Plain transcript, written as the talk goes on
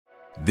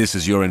This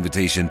is your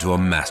invitation to a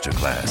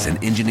masterclass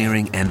in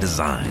engineering and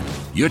design.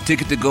 Your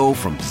ticket to go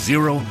from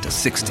 0 to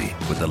 60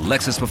 with the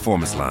Lexus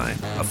Performance Line.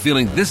 A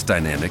feeling this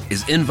dynamic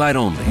is invite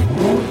only.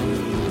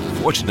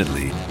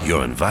 Fortunately,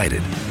 you're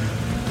invited.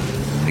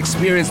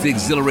 Experience the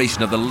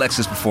exhilaration of the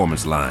Lexus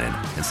Performance Line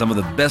and some of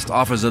the best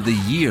offers of the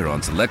year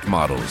on select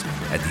models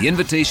at the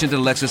Invitation to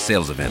Lexus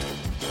sales event,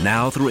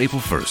 now through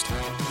April 1st.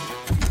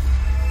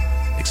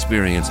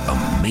 Experience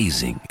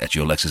amazing at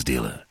your Lexus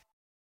dealer.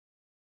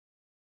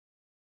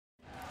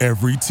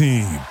 Every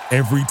team,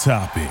 every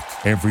topic,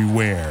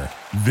 everywhere.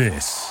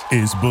 This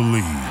is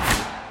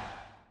Believe.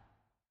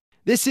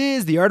 This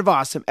is The Art of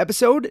Awesome,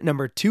 episode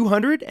number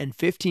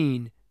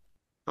 215.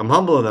 I'm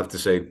humble enough to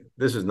say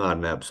this is not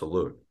an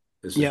absolute.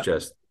 This is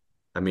just,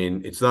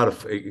 it's not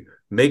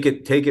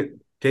take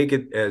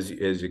it as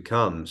it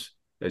comes,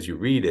 as you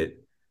read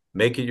it,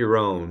 make it your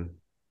own,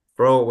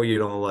 throw it what you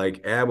don't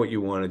like, add what you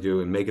want to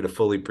do, and make it a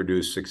fully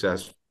produced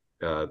success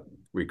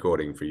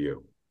recording for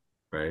you,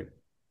 right?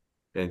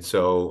 And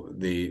so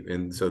the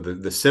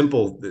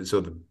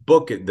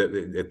book at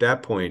that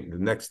point, the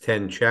next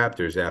 10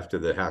 chapters after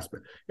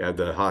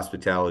the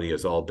hospitality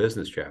is all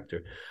business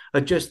chapter,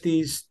 are just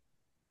these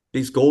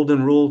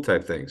golden rule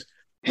type things.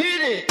 Hit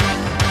it!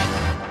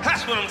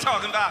 That's what I'm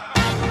talking about.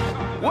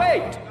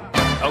 Wait!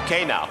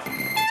 Okay, now,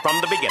 from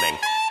the beginning.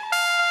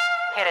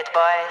 Hit it,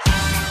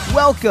 boys.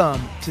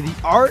 Welcome to The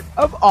Art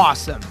of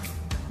Awesome.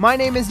 My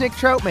name is Nick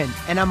Troutman,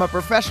 and I'm a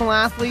professional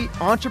athlete,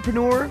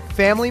 entrepreneur,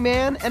 family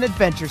man, and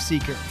adventure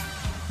seeker.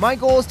 My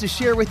goal is to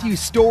share with you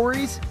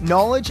stories,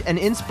 knowledge, and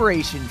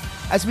inspiration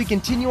as we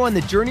continue on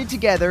the journey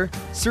together,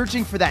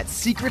 searching for that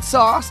secret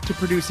sauce to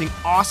producing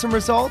awesome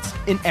results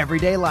in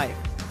everyday life.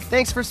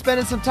 Thanks for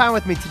spending some time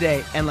with me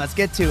today, and let's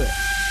get to it.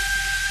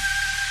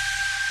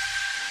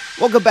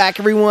 Welcome back,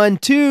 everyone,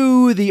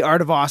 to the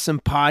Art of Awesome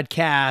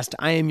podcast.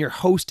 I am your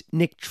host,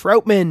 Nick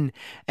Troutman,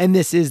 and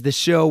this is the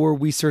show where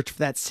we search for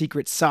that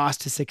secret sauce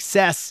to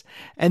success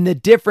and the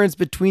difference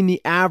between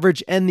the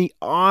average and the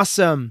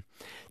awesome.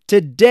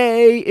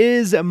 Today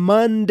is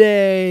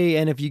Monday,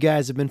 and if you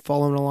guys have been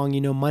following along,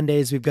 you know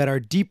Mondays we've got our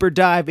deeper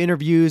dive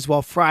interviews,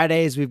 while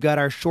Fridays we've got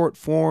our short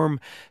form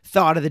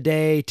thought of the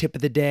day, tip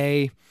of the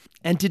day.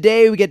 And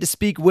today we get to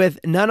speak with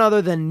none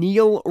other than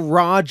Neil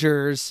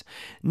Rogers.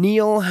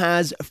 Neil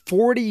has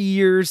 40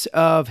 years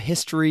of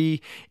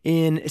history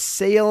in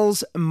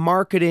sales,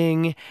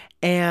 marketing,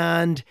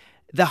 and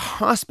the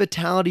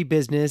hospitality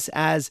business,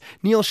 as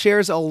Neil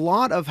shares a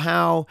lot of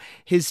how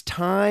his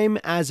time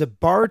as a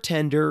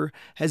bartender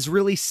has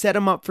really set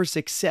him up for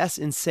success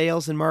in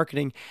sales and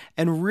marketing,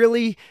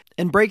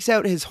 and breaks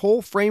out his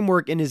whole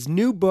framework in his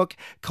new book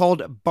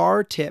called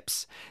Bar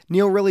Tips.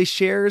 Neil really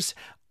shares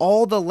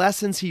all the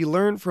lessons he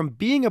learned from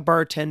being a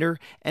bartender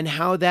and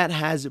how that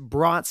has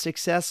brought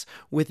success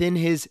within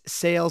his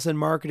sales and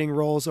marketing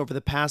roles over the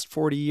past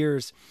 40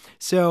 years.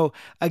 So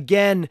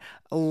again,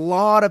 a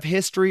lot of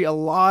history, a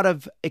lot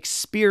of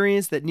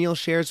experience that Neil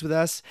shares with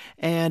us,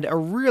 and a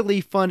really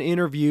fun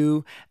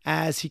interview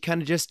as he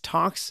kind of just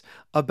talks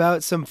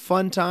about some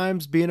fun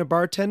times being a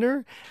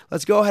bartender.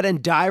 Let's go ahead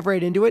and dive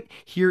right into it.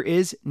 Here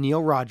is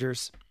Neil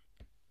Rogers.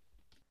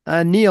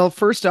 Neil,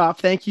 first off,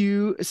 thank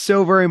you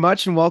so very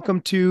much and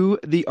welcome to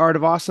the Art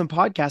of Awesome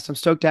podcast. I'm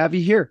stoked to have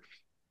you here.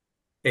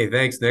 Hey,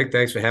 thanks, Nick.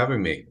 Thanks for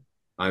having me.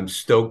 I'm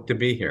stoked to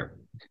be here.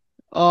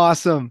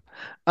 Awesome.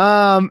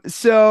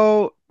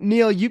 So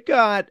Neil, you've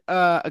got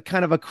a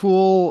kind of a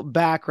cool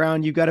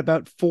background. You've got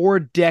about 4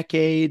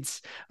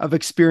 decades of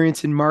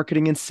experience in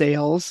marketing and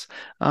sales,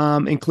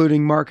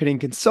 including marketing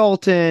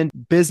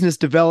consultant, business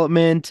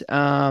development,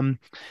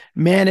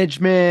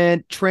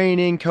 management,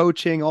 training,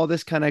 coaching, all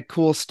this kind of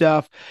cool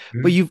stuff.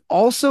 Mm-hmm. But you've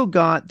also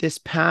got this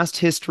past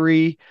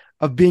history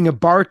of being a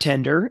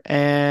bartender,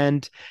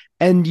 and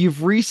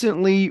you've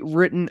recently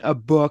written a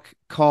book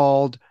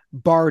called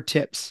Bar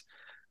Tips,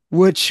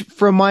 which,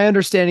 from my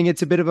understanding,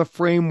 it's a bit of a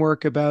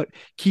framework about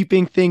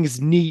keeping things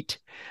neat,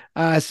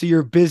 so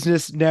your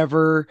business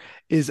never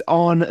is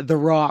on the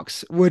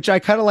rocks, which I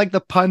kind of like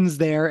the puns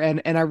there. And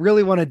I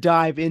really want to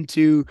dive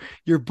into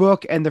your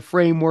book and the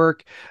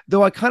framework,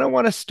 though I kind of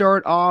want to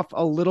start off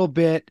a little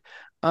bit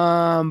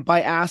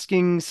by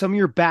asking some of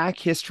your back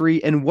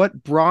history and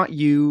what brought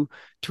you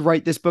to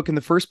write this book in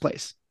the first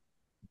place.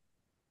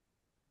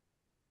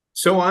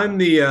 So I'm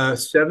the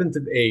 7th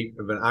of 8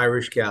 of an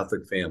Irish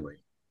Catholic family.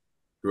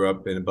 Grew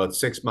up in about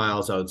 6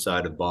 miles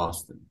outside of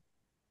Boston.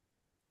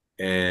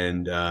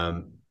 And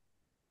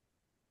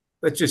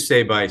let's just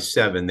say by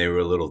 7, they were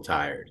a little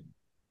tired,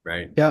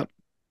 right? Yeah.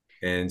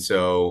 And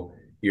so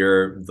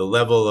the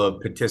level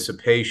of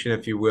participation,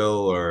 if you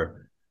will,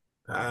 or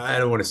I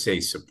don't want to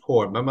say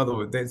support. My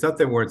mother, it's not that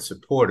they weren't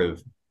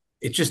supportive.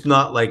 It's just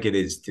not like it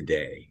is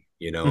today.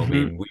 You know, mm-hmm. I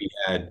mean,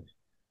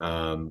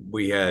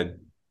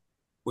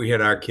 we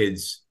had our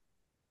kids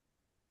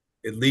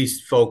at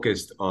least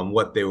focused on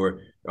what they were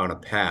on a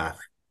path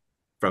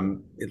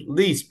from at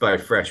least by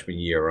freshman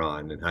year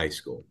on in high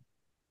school.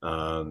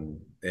 Cam,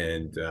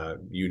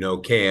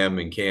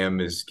 and Cam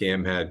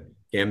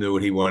knew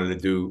what he wanted to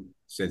do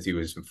since he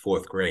was in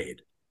 4th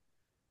grade.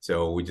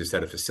 So we just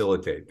had to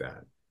facilitate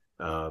that.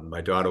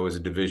 My daughter was a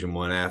Division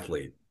I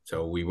athlete,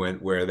 so we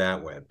went where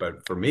that went.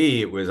 But for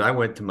me, it was, I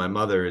went to my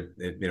mother.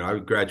 I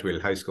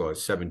graduated high school. I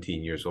was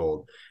 17 years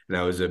old, and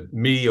I was a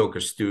mediocre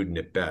student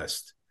at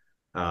best,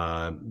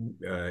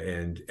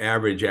 and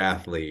average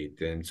athlete.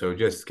 And so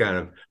just kind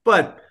of,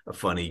 but a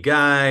funny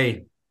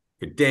guy,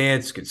 could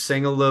dance, could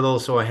sing a little.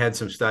 So I had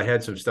some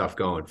stuff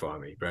going for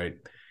me, right?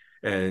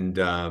 And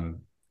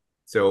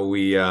so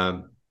we,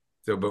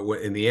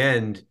 but in the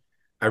end,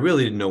 I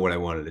really didn't know what I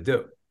wanted to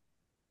do.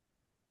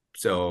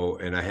 So,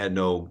 and I had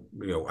no,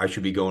 I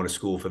should be going to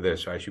school for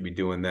this, or I should be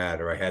doing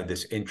that, or I had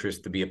this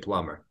interest to be a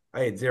plumber.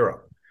 I had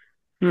zero.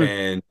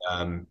 And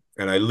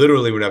I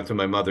literally went up to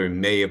my mother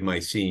in May of my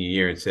senior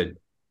year and said,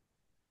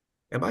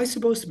 am I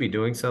supposed to be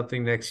doing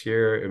something next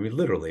year? I mean,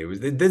 literally,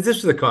 this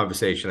was the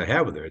conversation I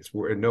had with her. It's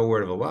no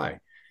word of a lie.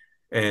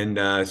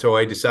 And so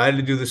I decided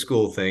to do the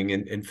school thing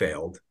and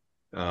failed.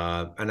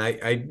 And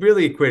I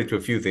really equated to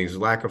a few things: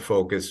 lack of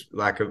focus,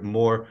 lack of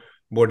more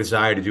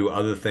desire to do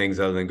other things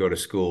other than go to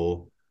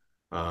school.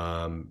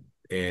 But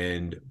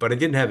I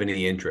didn't have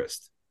any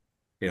interest,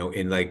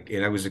 and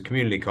I was a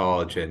community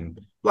college, and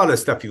a lot of the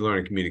stuff you learn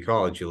in community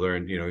college, you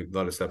learn, a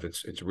lot of stuff,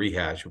 it's a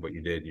rehash of what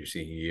you did your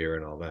senior year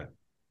and all that.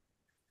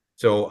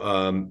 So,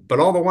 but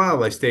all the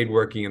while I stayed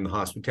working in the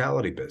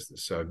hospitality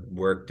business. So I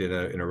worked in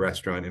a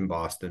restaurant in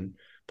Boston,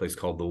 a place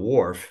called The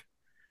Wharf.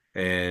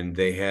 And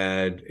they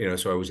had,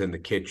 so I was in the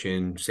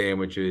kitchen,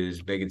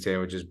 sandwiches, bacon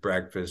sandwiches,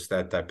 breakfast,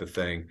 that type of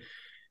thing.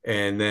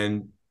 And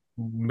then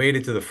made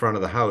it to the front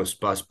of the house,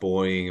 bus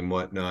boying and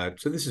whatnot.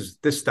 So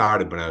this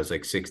started when I was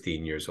like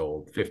 16 years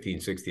old,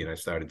 15, 16, I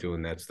started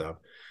doing that stuff.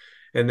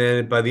 And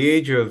then by the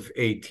age of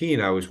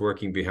 18, I was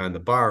working behind the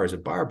bar as a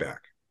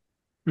barback.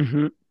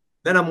 Mm-hmm.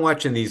 Then I'm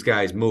watching these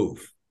guys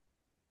move.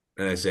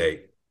 And I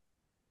say,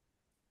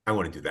 I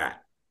want to do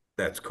that.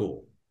 That's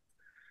cool.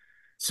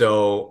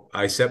 So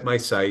I set my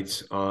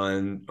sights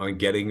on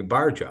getting a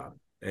bar job.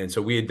 And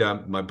so we had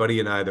done, my buddy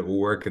and I that were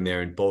working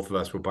there, and both of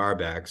us were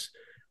barbacks.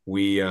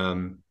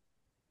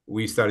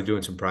 We started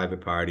doing some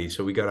private parties.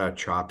 So we got our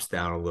chops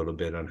down a little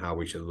bit on how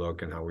we should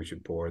look and how we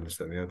should pour and this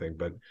and the other thing.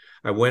 But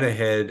I went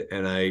ahead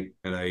and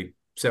I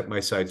set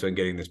my sights on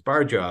getting this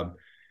bar job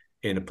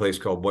in a place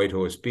called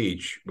Whitehorse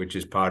Beach, which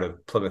is part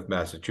of Plymouth,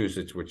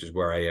 Massachusetts, which is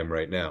where I am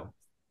right now,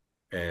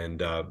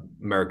 and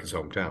America's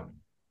hometown.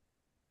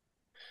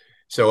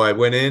 So I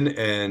went in,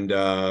 and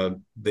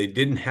they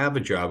didn't have a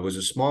job. It was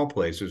a small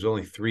place. There was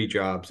only 3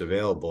 jobs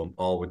available, and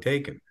all were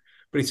taken.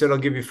 But he said, I'll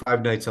give you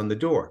 5 nights on the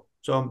door.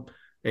 So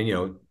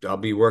I'll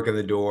be working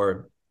the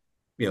door,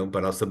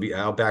 but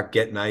I'll back,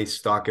 get nice,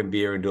 stocking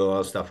beer, and do all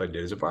the stuff I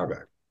did as a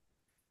barback.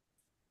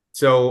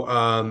 So,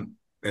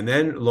 and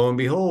then lo and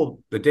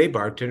behold, the day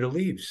bartender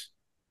leaves,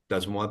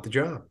 doesn't want the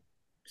job.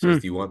 He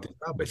says, do you want the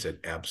job? I said,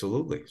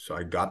 absolutely. So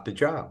I got the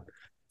job.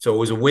 So it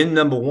was a win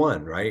number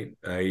 1, right?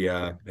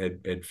 I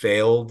had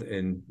failed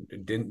and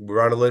didn't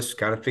rudderless,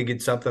 kind of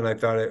figured something I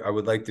thought I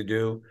would like to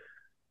do,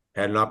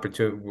 had an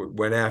opportunity,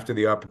 went after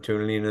the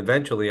opportunity, and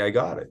eventually I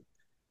got it.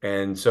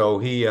 And so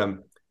he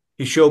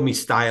showed me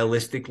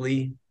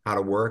stylistically how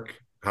to work,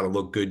 how to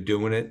look good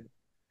doing it,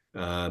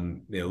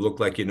 look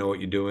like you know what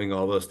you're doing,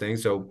 all those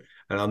things. So,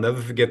 and I'll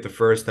never forget the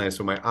first time.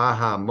 So my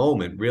aha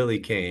moment really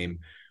came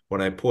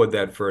when I poured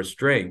that first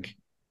drink,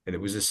 and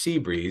it was a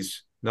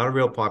Seabreeze. Not a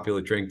real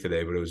popular drink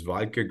today, but it was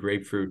vodka,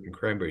 grapefruit, and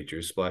cranberry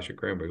juice, splash of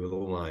cranberry with a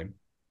little lime.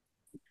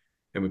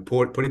 And we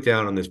put it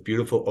down on this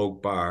beautiful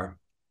oak bar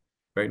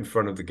right in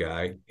front of the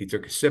guy. He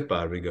took a sip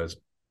out of it. He goes,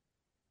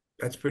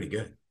 that's pretty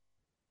good.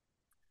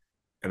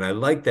 And I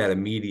like that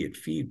immediate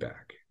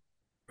feedback,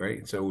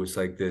 right? So it was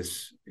like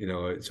this,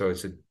 so I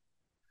said,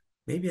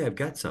 maybe I've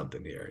got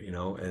something here,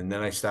 and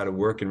then I started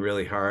working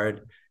really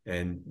hard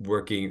and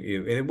working,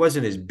 and it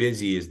wasn't as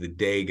busy as the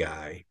day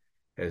guy,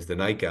 as the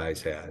night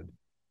guys had.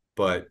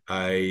 But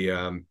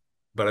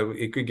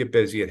it could get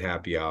busy at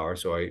happy hour,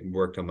 so I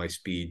worked on my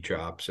speed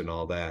chops and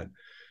all that.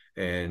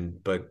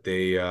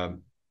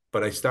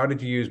 But I started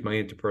to use my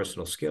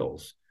interpersonal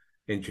skills,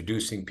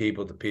 introducing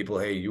people to people.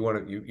 Hey,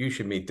 you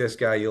should meet this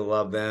guy, you'll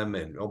love them.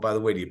 And oh, by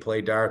the way, do you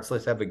play darts?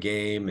 Let's have a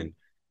game. And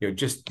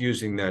just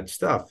using that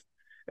stuff.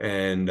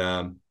 And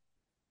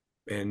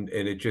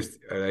it just,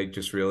 I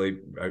just really,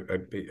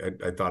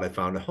 I thought I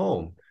found a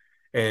home.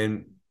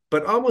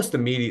 But almost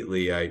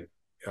immediately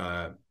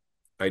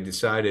I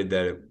decided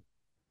that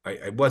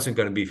it wasn't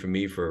going to be for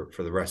me for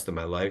the rest of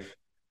my life.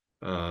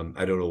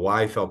 I don't know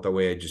why I felt the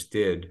way I just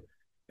did,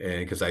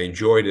 and because I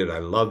enjoyed it, I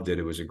loved it.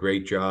 It was a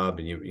great job,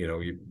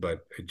 and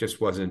but it just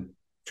wasn't.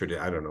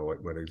 I don't know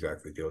what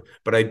exactly deal.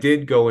 But I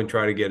did go and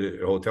try to get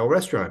a hotel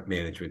restaurant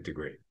management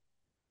degree.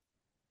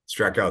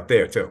 Struck out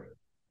there too.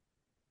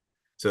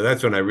 So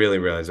that's when I really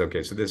realized,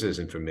 okay, so this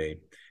isn't for me.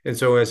 And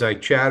so as I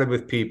chatted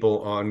with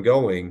people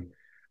ongoing,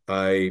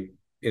 I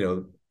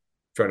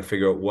trying to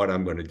figure out what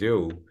I'm going to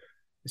do.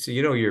 So,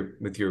 you're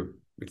with your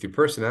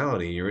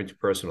personality, your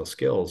interpersonal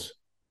skills,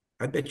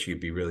 I bet you'd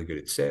be really good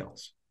at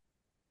sales.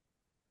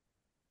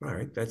 All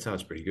right, that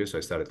sounds pretty good. So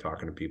I started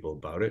talking to people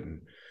about it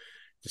and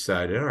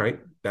decided, all right,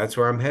 that's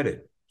where I'm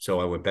headed. So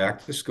I went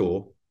back to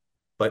school,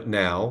 But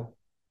now,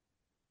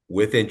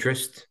 with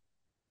interest,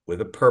 with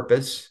a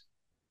purpose,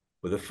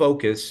 with a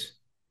focus,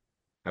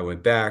 I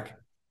went back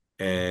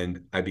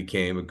and I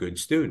became a good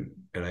student.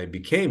 And I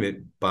became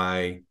it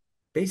by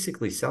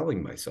basically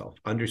selling myself,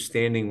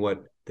 understanding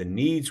what the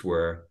needs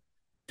were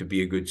to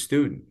be a good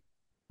student.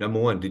 Number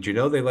one, did you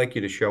know they like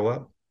you to show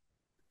up?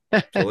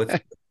 So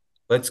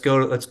let's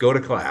go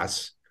to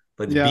class.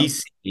 Let's be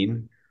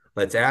seen.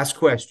 Let's ask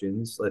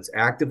questions. Let's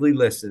actively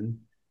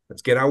listen.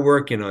 Let's get our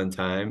work in on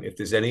time. If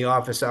there's any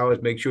office hours,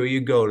 make sure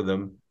you go to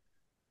them.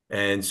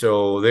 And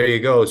so there you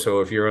go. So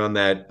if you're on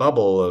that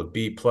bubble of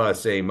B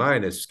plus, A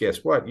minus,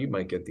 guess what? You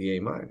might get the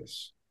A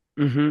minus.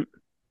 Mm-hmm.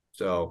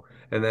 So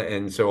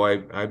so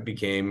I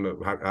became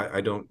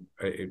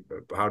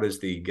how does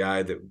the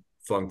guy that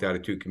flunked out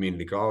of 2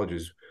 community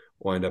colleges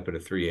wind up at a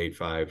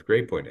 3.85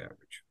 grade point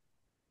average?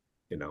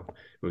 You know,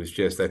 it was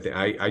just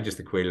I just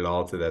equated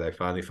all to that. I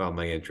finally found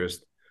my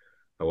interest.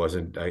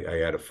 I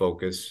had a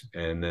focus,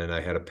 and then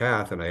I had a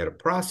path, and I had a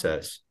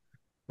process,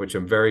 which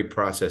I'm very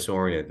process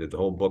oriented. The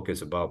whole book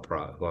is about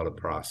a lot of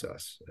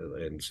process,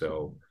 and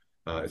so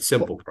it's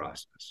simple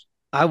process.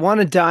 I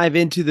want to dive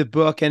into the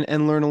book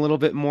and learn a little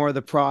bit more of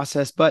the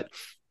process, but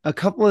a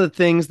couple of the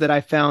things that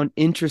I found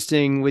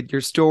interesting with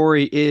your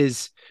story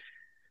is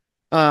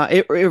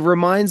it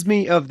reminds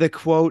me of the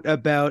quote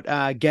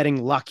about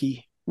getting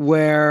lucky,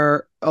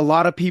 where a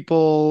lot of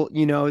people,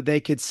 they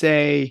could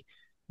say,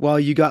 well,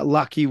 you got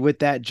lucky with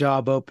that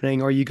job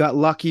opening, or you got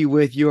lucky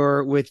with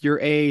your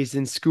A's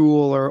in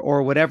school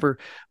or whatever.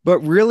 But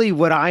really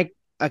what I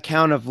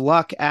account of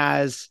luck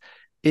as,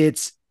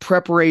 it's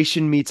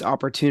preparation meets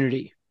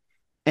opportunity.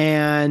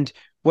 And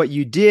what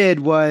you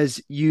did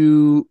was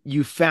you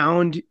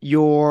found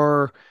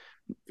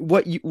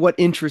what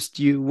interests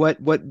you,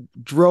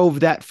 what drove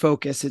that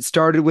focus. It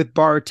started with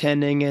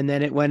bartending, and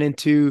then it went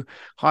into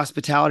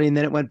hospitality, and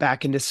then it went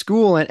back into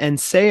school and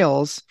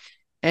sales.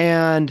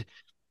 And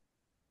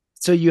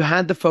so you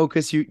had the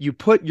focus, you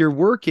put your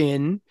work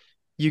in,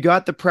 you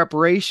got the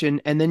preparation,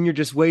 and then you're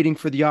just waiting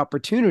for the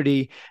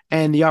opportunity.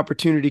 And the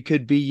opportunity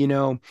could be,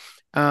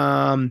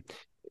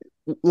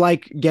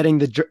 like getting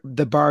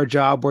the bar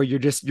job, where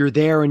you're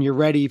there and you're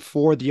ready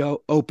for the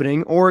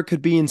opening, or it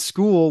could be in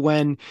school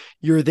when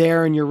you're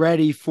there and you're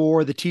ready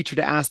for the teacher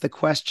to ask the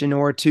question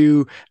or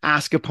to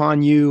ask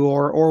upon you,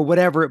 or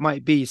whatever it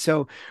might be.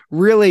 So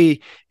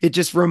really, it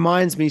just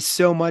reminds me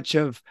so much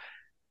of,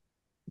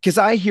 because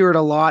I hear it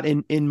a lot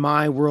in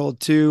my world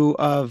too,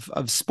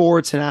 of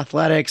sports and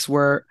athletics,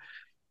 where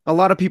a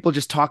lot of people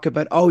just talk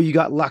about, oh, you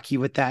got lucky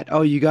with that.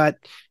 Oh, you got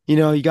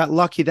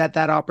lucky that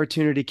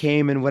opportunity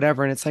came and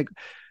whatever. And it's like,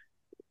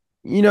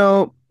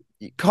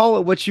 call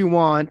it what you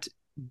want,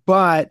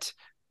 but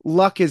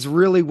luck is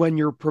really when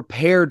you're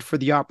prepared for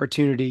the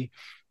opportunity.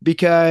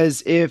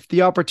 Because if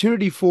the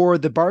opportunity for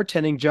the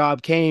bartending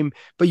job came,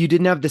 but you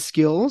didn't have the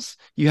skills,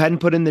 you hadn't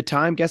put in the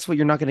time, guess what?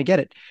 You're not going to get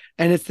it.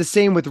 And it's the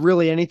same with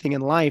really anything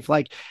in life.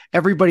 Like,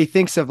 everybody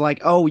thinks of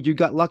like, oh, you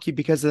got lucky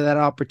because of that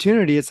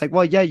opportunity. It's like,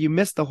 well, yeah, you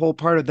missed the whole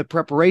part of the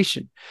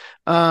preparation.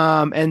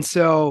 And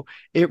so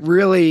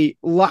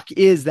luck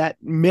is that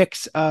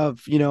mix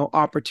of,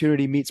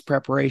 opportunity meets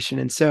preparation.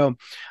 And so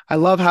I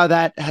love how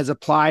that has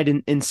applied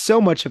in so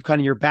much of kind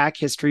of your back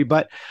history,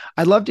 but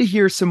I'd love to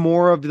hear some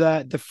more of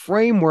the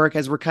framework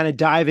as we're kind of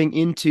diving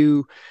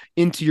into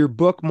your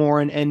book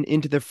more and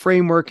into the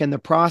framework and the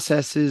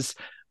processes.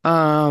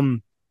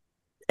 One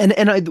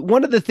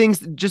of the things,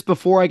 just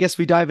before I guess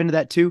we dive into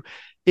that too,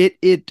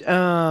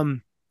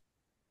 your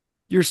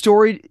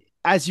story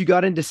as you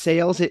got into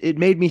sales, it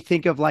made me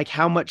think of like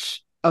how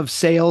much of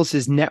sales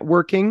is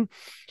networking,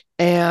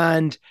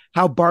 and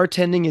how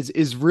bartending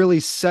is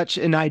really such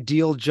an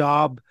ideal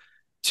job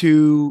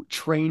to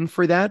train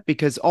for that,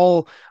 because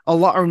a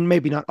lot, or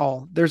maybe not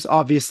all, there's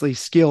obviously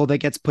skill that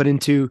gets put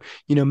into,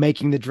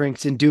 making the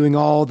drinks and doing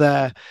all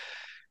the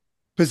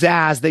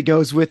pizzazz that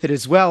goes with it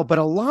as well. But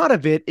a lot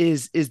of it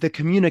is the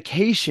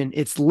communication.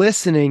 It's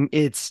listening,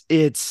 it's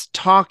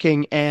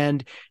talking,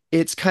 and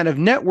it's kind of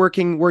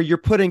networking, where you're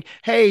putting,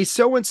 hey,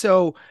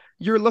 so-and-so,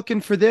 you're looking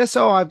for this.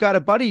 Oh, I've got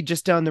a buddy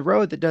just down the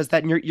road that does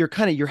that. And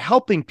you're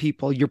helping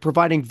people, you're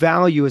providing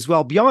value as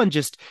well, beyond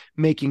just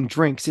making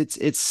drinks.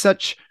 It's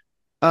such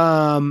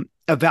a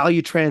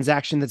value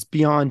transaction that's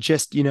beyond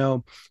just,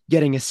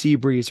 getting a sea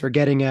breeze or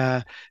getting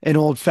an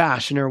old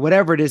fashioned or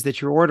whatever it is that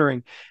you're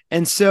ordering.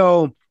 And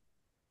so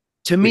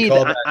to me,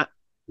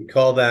 we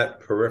call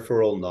that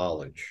peripheral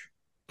knowledge.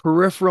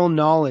 Peripheral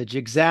knowledge.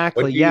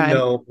 Exactly. What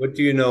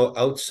do you know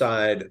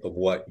outside of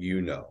what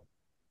you know?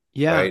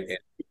 Yeah. Right. And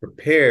be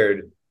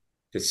prepared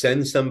to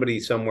send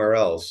somebody somewhere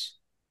else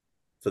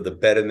for the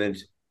betterment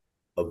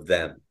of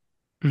them.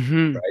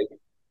 Mm-hmm. Right.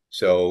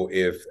 So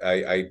if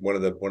one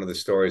of the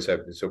stories I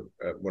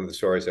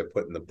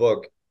put in the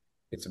book,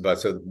 it's about,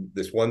 so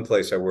this one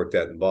place I worked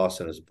at in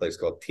Boston is a place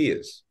called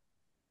Tias,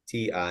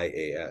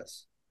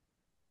 Tias.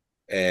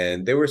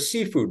 And they were a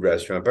seafood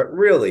restaurant, but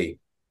really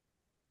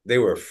they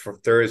were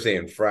Thursday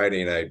and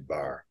Friday night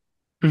bar.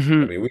 Mm-hmm.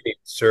 I mean, we didn't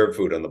serve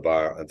food on the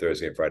bar on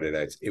Thursday and Friday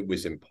nights. It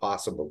was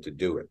impossible to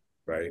do it,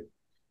 right?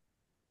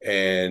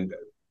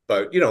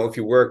 But if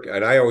you work,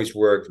 and I always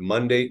worked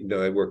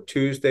I worked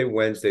Tuesday,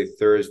 Wednesday,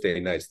 Thursday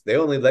nights. They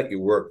only let you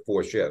work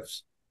 4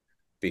 shifts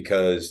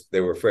because they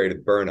were afraid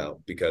of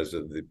burnout because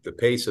of the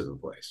pace of the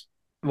place.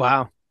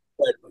 Wow.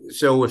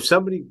 So if I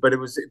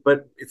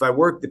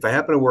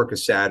happen to work a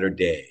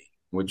Saturday,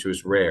 which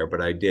was rare,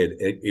 but I did,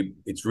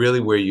 it's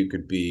really where you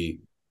could be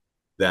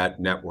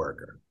that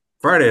networker.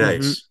 Friday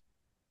nights,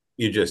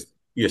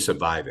 you're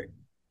surviving,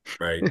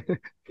 right?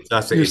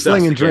 You're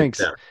slinging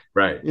drinks.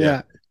 Right.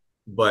 Yeah.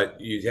 But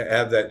you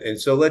have that. And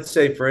so let's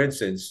say, for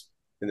instance,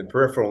 in the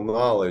peripheral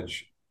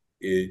knowledge,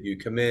 you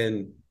come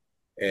in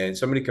and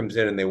somebody comes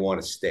in and they want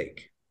a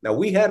steak. Now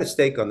we had a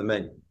steak on the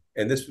menu,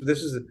 and this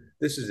is a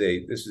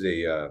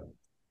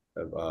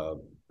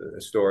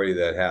story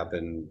that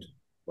happened,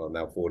 well,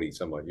 now 40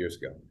 some odd years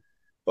ago.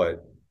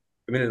 But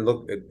I mean,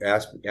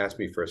 asked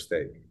me for a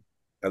steak.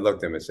 I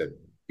looked at him and said,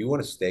 "You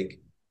want a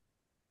steak?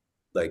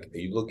 Like, are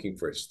you looking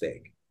for a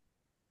steak?"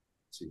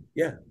 I said,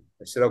 "Yeah."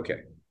 I said,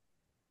 "Okay.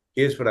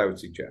 Here's what I would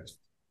suggest.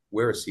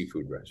 We're a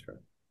seafood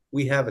restaurant.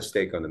 We have a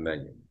steak on the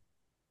menu.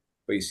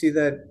 But you see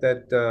that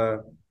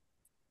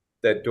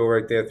door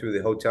right there through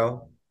the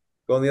hotel?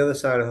 Go on the other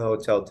side of the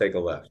hotel, take a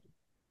left.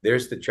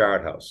 There's the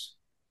chart house.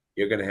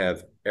 You're going to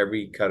have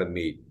every cut of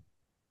meat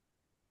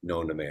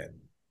known to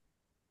man.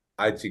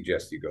 I'd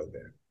suggest you go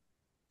there."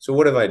 So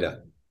what have I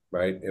done,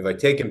 right? Have I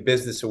taken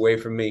business away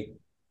from me?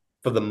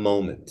 For the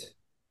moment.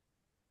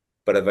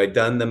 But have I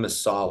done them a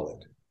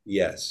solid?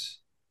 Yes.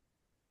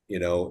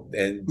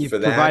 And you've for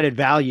that, provided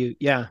value.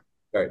 Yeah.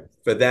 Right.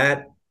 For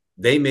that,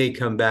 they may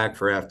come back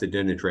for after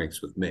dinner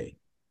drinks with me.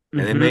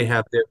 And they may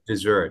have their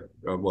dessert.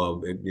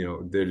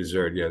 Their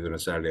dessert, then a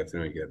Saturday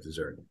afternoon, you have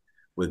dessert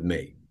with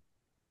me.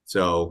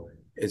 So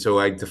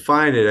I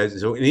define it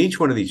as, so in each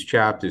one of these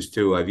chapters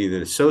too, I've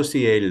either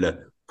associated a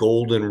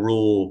golden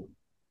rule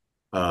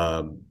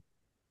type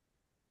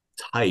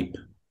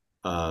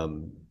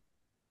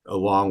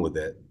along with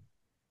it,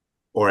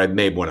 or I've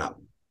made one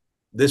up.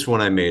 This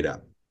one I made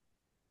up.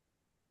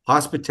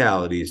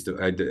 Hospitality,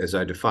 as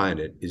I define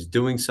it, is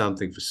doing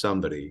something for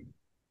somebody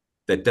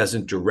that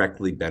doesn't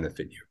directly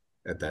benefit you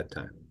at that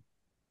time.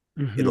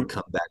 It'll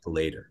come back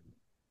later,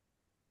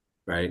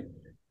 right?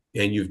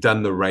 And you've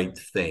done the right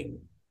thing,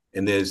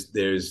 and there's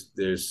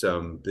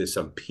some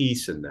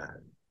peace in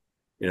that.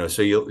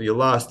 So you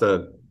lost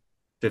a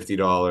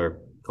 $50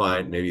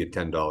 client, maybe a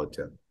 $10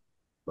 tip,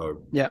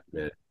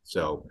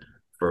 So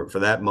for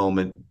that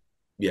moment,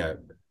 yeah.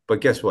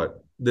 But guess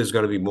what? There's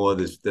going to be more.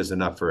 There's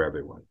enough for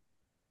everyone.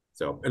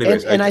 So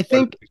anyways, and I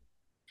think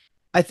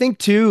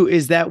too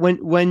is that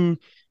when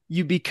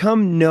you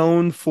become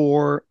known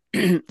for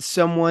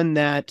someone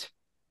that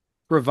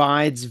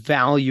provides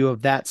value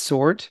of that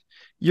sort,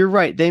 you're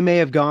right. They may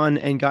have gone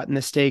and gotten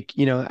the steak,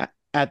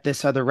 at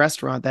this other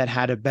restaurant that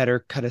had a better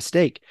cut of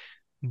steak,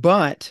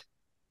 but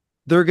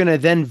they're going to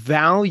then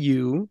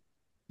value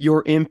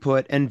your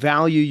input and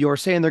value your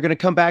say, and they're going to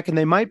come back and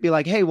they might be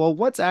like, "Hey, well,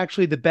 what's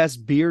actually the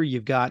best beer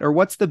you've got, or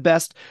what's the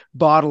best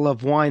bottle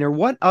of wine, or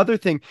what other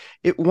thing?"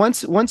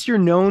 Once you're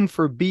known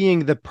for being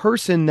the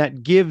person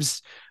that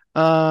gives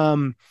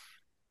that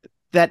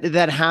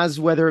has,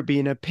 whether it be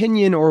an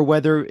opinion or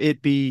whether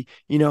it be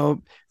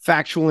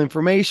factual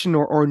information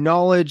or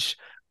knowledge,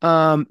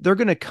 they're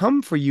going to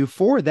come for you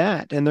for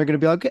that, and they're going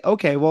to be like,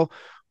 okay, well,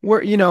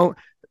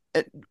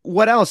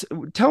 what else?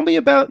 Tell me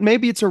about,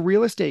 maybe it's a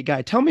real estate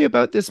guy. Tell me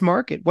about this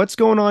market. What's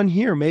going on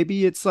here?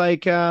 Maybe it's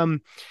like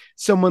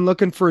someone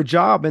looking for a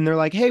job and they're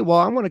like, "Hey, well,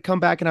 I want to come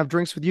back and have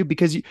drinks with you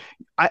because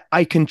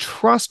I can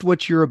trust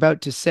what you're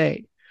about to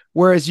say."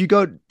 Whereas you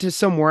go to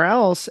somewhere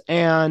else,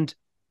 and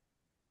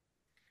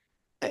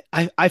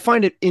I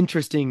find it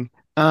interesting.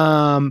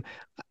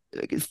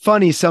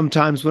 Funny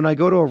sometimes when I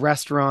go to a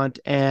restaurant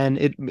and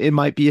it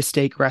might be a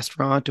steak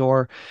restaurant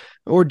or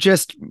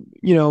just,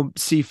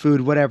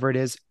 seafood, whatever it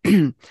is.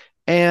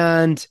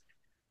 and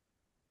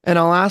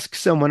I'll ask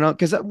someone,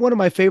 because one of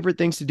my favorite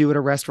things to do at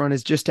a restaurant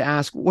is just to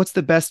ask, "What's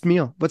the best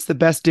meal? What's the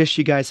best dish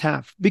you guys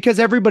have?" Because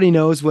everybody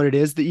knows what it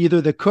is.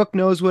 Either the cook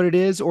knows what it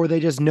is, or they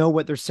just know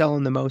what they're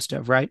selling the most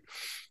of, right?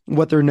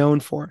 What they're known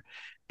for.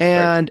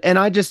 And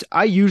I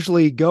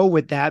usually go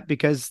with that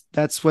because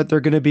that's what they're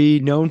going to be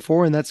known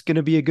for, and that's going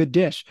to be a good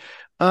dish.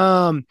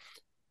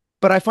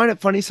 But I find it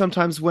funny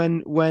sometimes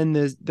when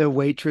the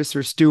waitress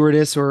or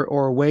stewardess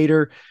or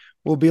waiter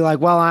will be like,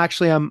 "Well,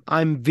 actually,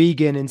 I'm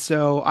vegan, and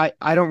so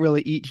I don't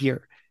really eat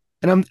here."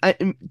 And I'm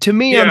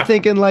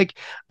thinking like,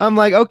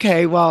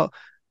 okay, well,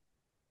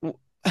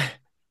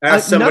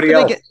 ask somebody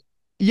else.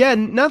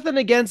 Nothing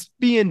against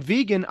being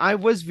vegan. I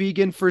was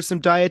vegan for some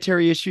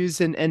dietary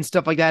issues and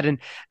stuff like that, and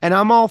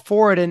I'm all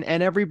for it.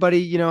 And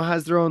everybody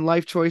has their own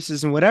life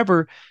choices and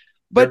whatever.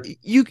 But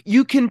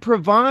you can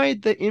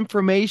provide the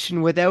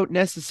information without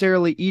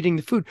necessarily eating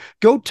the food.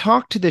 Go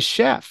talk to the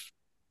chef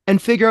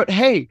and figure out,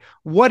 "Hey,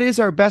 what is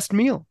our best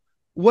meal?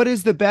 What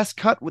is the best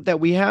cut that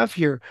we have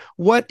here?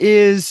 What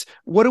do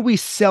we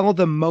sell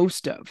the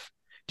most of?"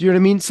 Do you know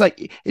what I mean? It's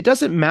like, it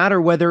doesn't matter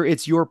whether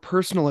it's your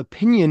personal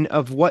opinion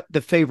of what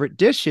the favorite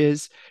dish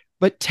is.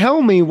 but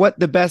tell me what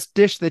the best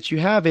dish that you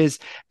have is.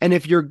 And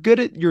if you're good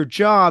at your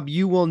job,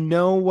 you will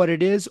know what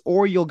it is,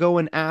 or you'll go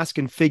and ask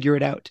and figure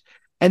it out.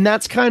 And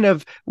that's kind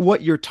of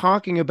what you're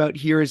talking about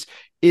here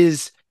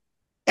is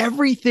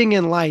everything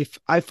in life.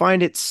 I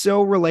find it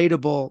so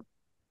relatable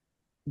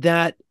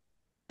that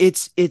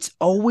it's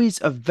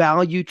always a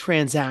value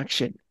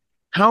transaction.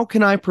 How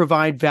can I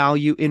provide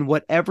value in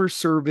whatever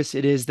service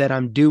it is that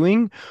I'm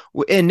doing?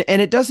 And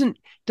it doesn't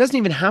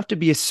even have to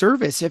be a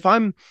service. If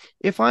I'm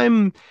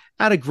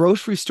at a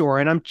grocery store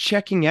and I'm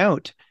checking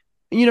out,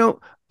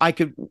 I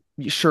could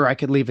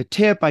leave a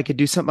tip. I could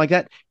do something like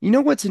that. You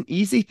know what's an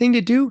easy thing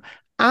to do?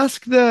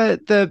 Ask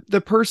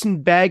the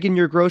person bagging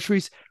your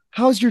groceries,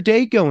 how's your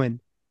day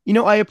going?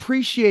 I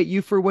appreciate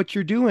you for what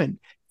you're doing.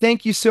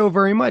 Thank you so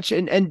very much.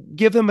 And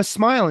give them a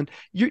smile. And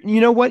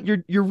you know what?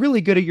 You're really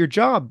good at your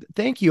job.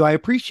 Thank you. I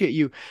appreciate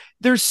you.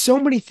 There's so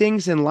many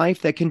things in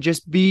life that can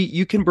just be,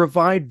 you can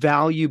provide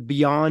value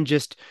beyond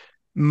just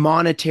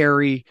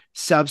monetary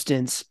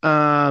substance.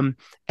 And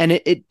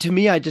it to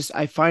me,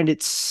 I find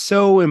it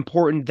so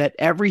important that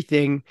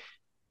everything,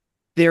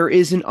 there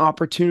is an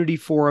opportunity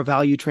for a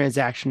value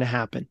transaction to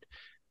happen.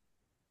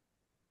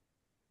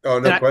 Oh,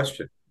 no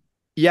question.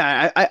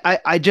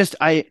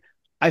 I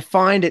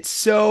find it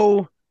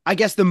so, I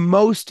guess, the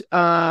most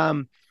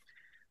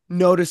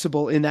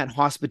noticeable in that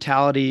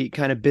hospitality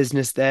kind of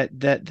business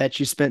that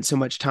you spent so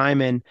much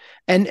time in.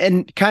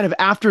 And kind of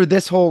after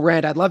this whole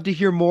rant, I'd love to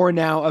hear more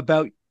now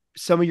about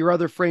some of your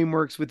other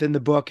frameworks within the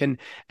book and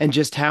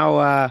just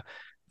how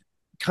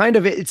kind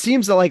of it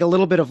seems like a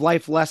little bit of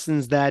life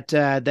lessons that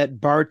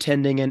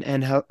bartending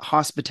and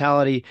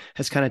hospitality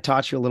has kind of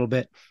taught you a little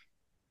bit.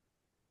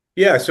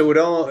 Yeah, so it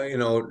all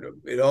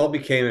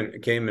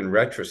came in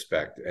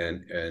retrospect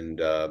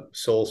and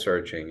soul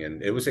searching,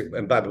 and it was.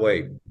 And by the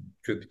way,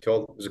 truth be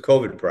told, it was a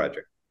COVID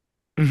project.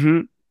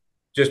 Mm-hmm.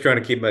 Just trying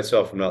to keep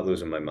myself from not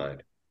losing my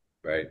mind.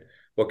 Right?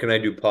 What can I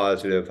do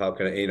positive? How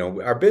can I?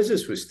 Our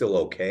business was still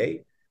okay.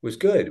 It was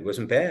good. It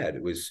wasn't bad.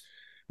 We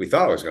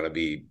thought it was going to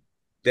be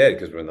dead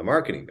because we're in the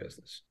marketing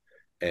business,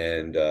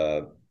 and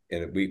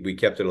we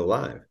kept it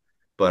alive.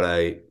 But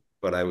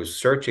I was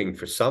searching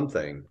for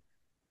something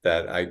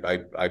that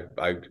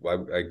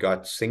I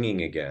got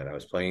singing again. I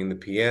was playing the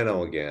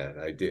piano again.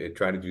 I did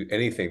try to do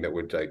anything that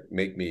would like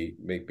make me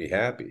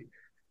happy.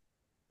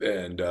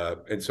 And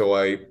so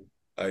I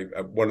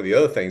one of the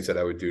other things that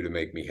I would do to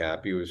make me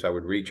happy was I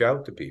would reach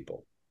out to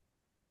people.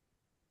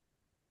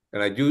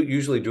 And I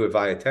usually do it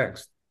via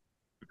text.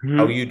 Mm-hmm.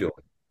 How are you doing?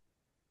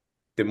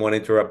 Didn't want to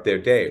interrupt their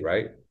day,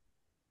 right?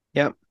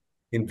 Yep.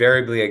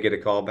 Invariably I get a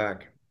call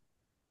back.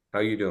 How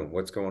are you doing?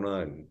 What's going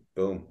on?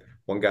 Boom.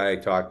 One guy I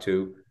talked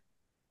to,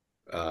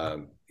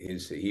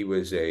 he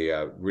was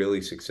a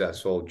really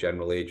successful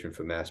general agent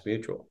for Mass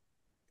Mutual,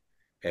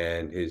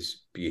 and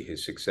his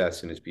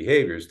success and his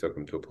behaviors took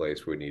him to a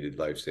place where he needed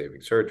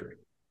life-saving surgery.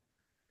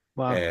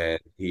 Wow! And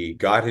he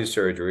got his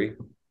surgery,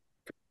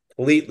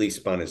 completely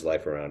spun his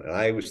life around. And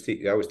I was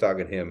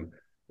talking to him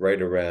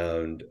right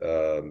around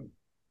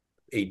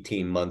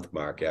 18-month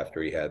mark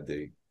after he had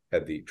the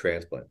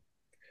transplant,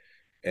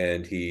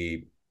 and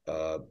he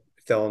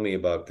telling me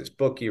about this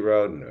book he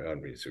wrote and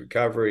on his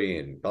recovery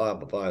and blah,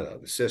 blah, blah,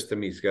 the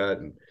system he's got.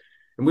 And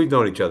we've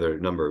known each other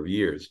a number of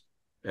years.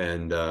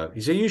 And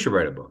he said, you should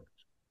write a book.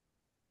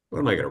 What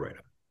am I going to write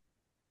about?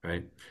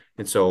 Right.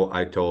 And so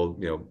I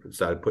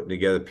started putting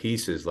together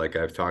pieces like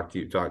I've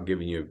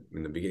giving you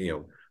in the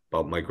beginning,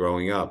 about my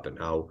growing up and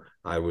how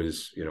I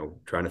was,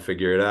 trying to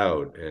figure it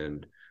out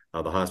and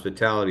how the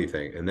hospitality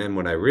thing. And then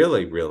when I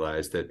really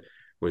realized it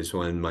was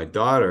when my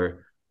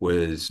daughter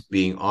was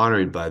being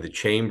honored by the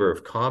Chamber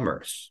of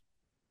Commerce,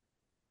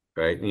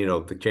 right?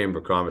 The Chamber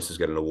of Commerce has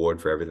got an award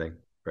for everything,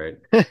 right?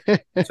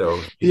 So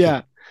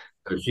yeah,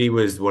 she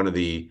was one of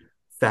the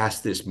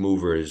fastest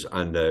movers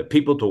on the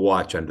people to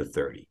watch under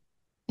 30.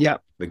 Yeah,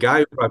 the guy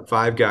who brought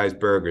Five Guys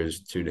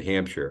burgers to New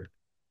Hampshire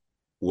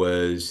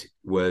was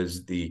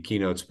the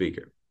keynote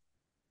speaker.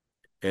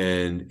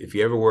 And if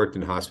you ever worked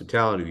in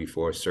hospitality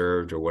before,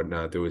 served or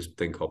whatnot, there was a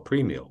thing called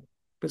pre-meal.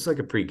 It's like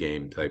a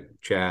pre-game type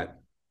chat.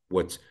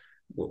 What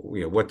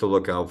to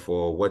look out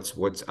for,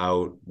 what's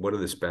out, what are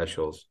the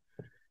specials,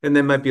 and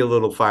there might be a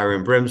little fire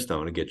and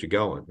brimstone to get you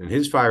going. And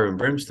his fire and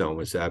brimstone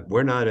was that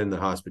we're not in the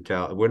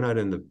hospitality, we're not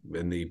in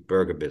the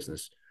burger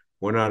business,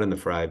 we're not in the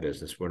fry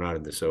business, we're not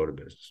in the soda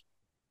business,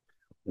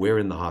 we're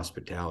in the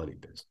hospitality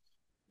business.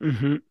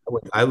 Mm-hmm.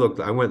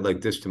 I went like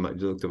this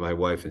looked at my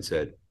wife and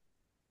said,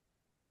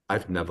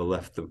 I've never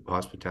left the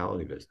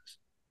hospitality business.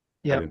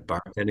 I've been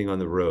bartending on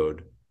the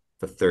road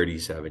for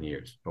 37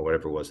 years or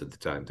whatever it was at the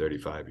time,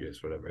 35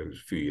 years, whatever. It was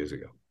a few years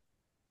ago.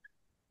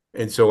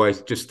 And so I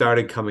just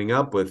started coming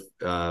up with,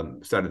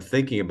 started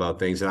thinking about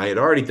things. And I had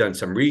already done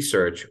some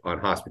research on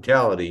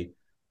hospitality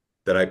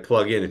that I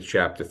plug in. It's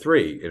chapter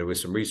 3. And it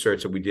was some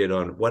research that we did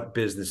on what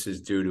businesses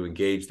do to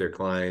engage their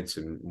clients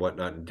and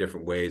whatnot in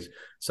different ways.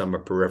 Some are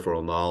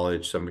peripheral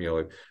knowledge. Some,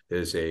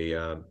 there's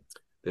a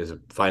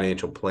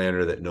financial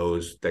planner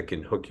that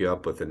can hook you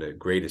up with a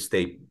great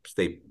estate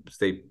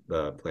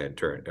plan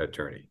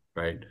attorney.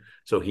 right?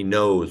 So he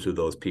knows who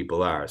those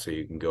people are. So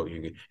you can go,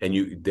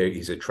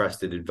 he's a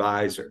trusted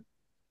advisor.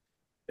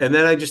 And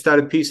then I just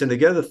started piecing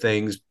together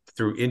things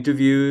through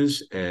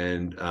interviews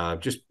and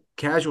just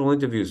casual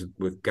interviews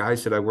with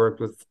guys that I worked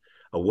with,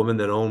 a woman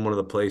that owned one of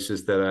the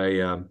places that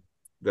I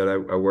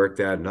worked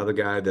at, another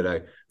guy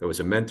that was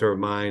a mentor of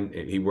mine,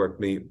 and he worked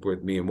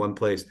with me in one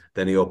place.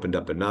 Then he opened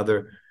up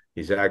another.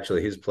 His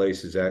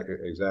place is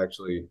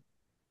actually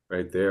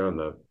right there on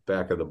the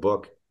back of the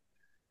book,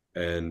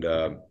 and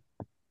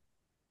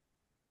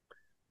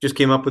just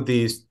came up with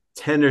these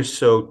 10 or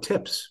so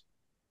tips.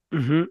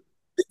 Mm-hmm.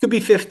 It could be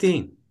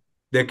 15,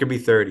 there could be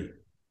 30,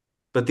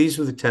 but these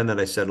were the 10 that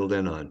I settled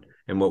in on,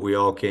 and what we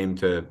all came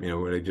to.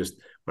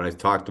 When I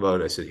talked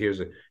about it, I said,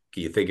 can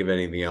you think of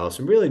anything else?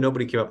 And really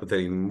nobody came up with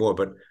anything more,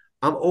 but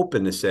I'm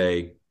open to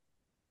say,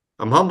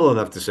 I'm humble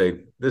enough to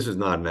say, this is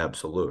not an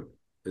absolute.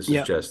 This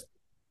is just,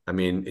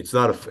 it's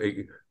not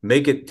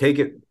take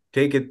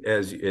it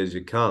as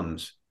it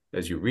comes,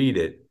 as you read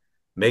it,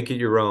 make it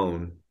your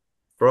own,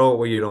 throw it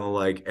where you don't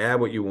like, add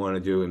what you want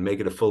to do, and make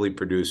it a fully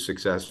produced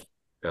success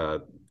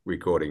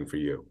recording for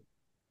you.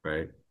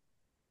 Right.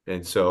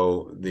 And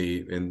so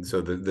the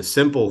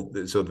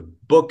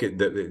book at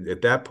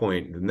that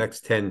point, the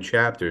next 10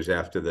 chapters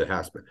after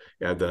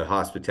the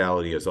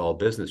hospitality is all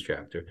business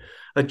chapter,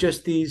 are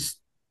just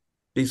these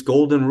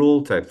golden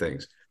rule type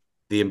things,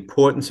 the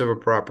importance of a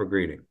proper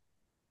greeting.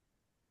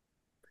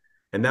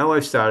 And now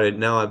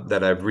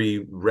that I've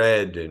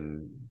reread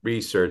and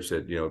researched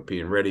it,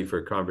 being ready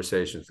for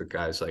conversations with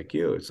guys like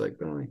you, it's like,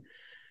 boy,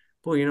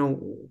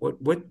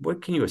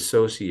 what can you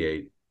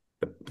associate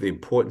the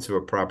importance of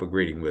a proper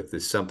greeting with?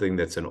 Is something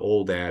that's an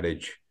old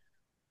adage,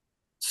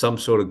 some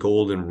sort of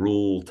golden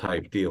rule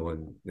type deal.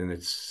 And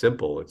it's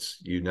simple. It's,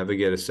 you never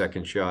get a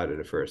second shot at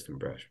a first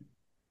impression.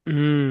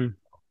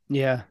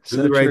 Yeah.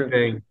 Do the right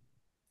thing,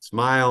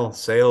 smile,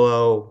 say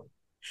hello,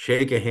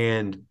 shake a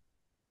hand,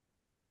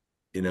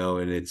 and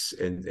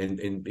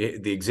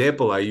the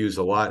example I use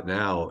a lot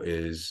now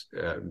is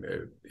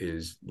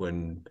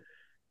when,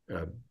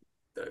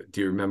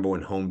 do you remember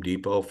when Home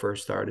Depot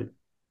first started?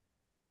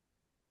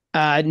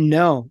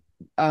 No,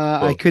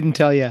 I couldn't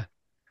tell you.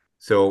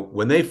 So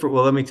let me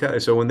tell you.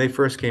 So when they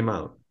first came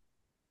out,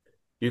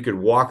 you could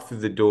walk through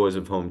the doors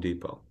of Home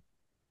Depot,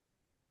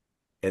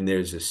 and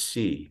there's a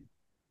sea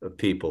of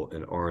people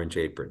in orange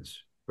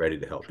aprons ready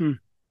to help you.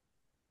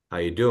 How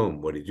you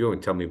doing? What are you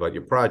doing? Tell me about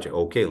your project.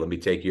 Okay, let me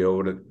take you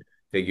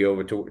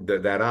over to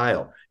that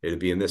aisle. It'll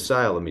be in this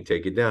aisle. Let me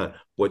take you down.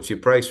 What's your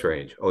price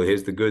range? Oh,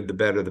 here's the good, the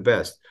better, the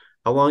best.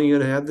 How long are you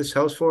going to have this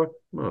house for?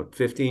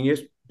 15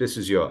 years. This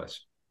is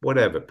yours.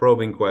 Whatever,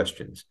 probing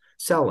questions,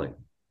 selling,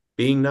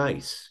 being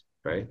nice,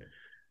 right?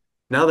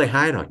 Now they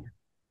hide on you.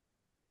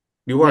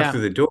 You walk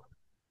through the door.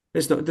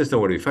 There's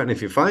nowhere to be found.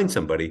 If you find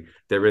somebody,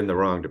 they're in the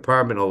wrong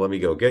department. Oh, let me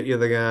go get you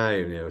the guy.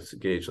 It's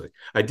occasionally.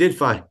 I did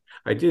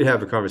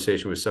have a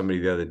conversation with somebody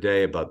the other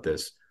day about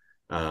this,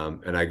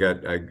 and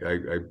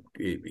it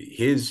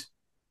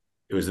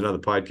was another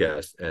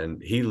podcast, and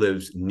he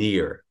lives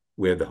near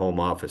where the home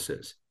office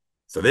is,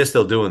 so they're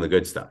still doing the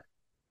good stuff,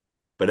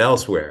 but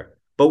elsewhere.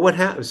 But what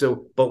happens?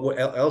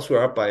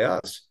 Elsewhere up by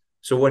us.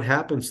 So what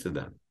happens to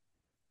them?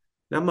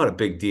 Now, I'm not a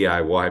big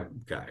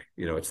DIY guy.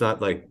 It's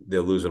not like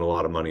they're losing a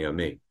lot of money on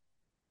me.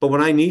 But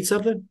when I need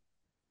something,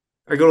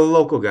 I go to the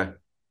local guy.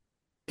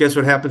 Guess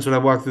what happens when I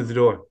walk through the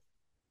door?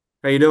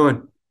 How you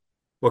doing?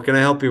 What can I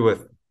help you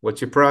with?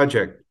 What's your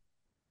project?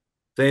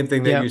 Same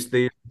thing they used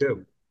to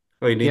do.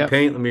 Oh, you need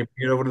paint? Let me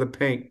get over to the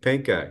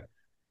paint guy.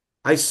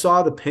 I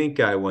saw the paint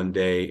guy one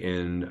day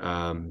in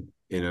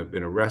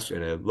a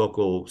restaurant, in a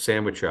local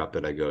sandwich shop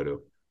that I go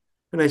to,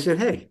 and I said,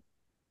 "Hey,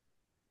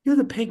 you're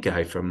the paint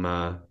guy from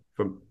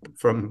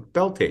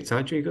Beltates,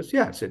 aren't you?" He goes,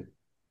 "Yeah." I said,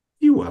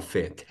 "You are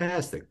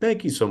fantastic.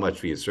 Thank you so much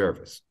for your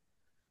service."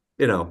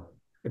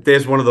 If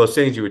there's one of those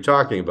things you were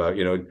talking about,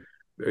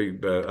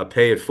 a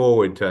pay it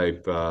forward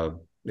type,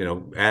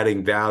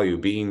 adding value,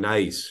 being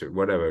nice, or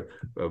whatever,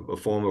 a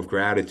form of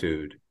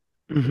gratitude,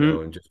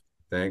 and just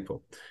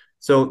thankful.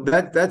 So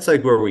that's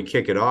like where we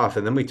kick it off,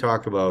 and then we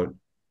talk about,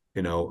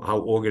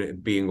 how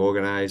being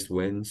organized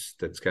wins.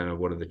 That's kind of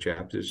one of the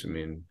chapters. I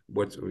mean,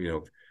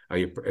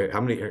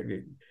 how many?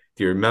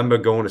 Do you remember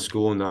going to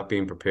school and not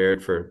being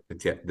prepared for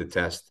the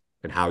test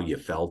and how you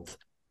felt?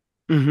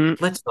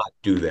 Let's not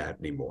do that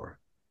anymore.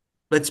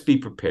 Let's be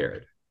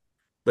prepared.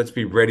 Let's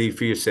be ready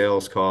for your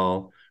sales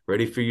call,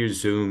 ready for your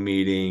Zoom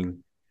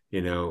meeting,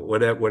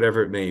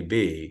 whatever it may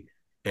be.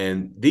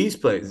 And these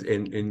places,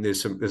 and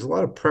there's a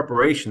lot of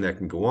preparation that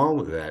can go on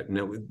with that.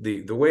 And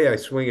the way I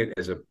swing it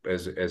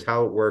as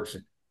how it works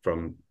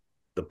from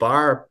the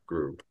bar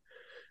group,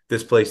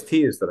 this place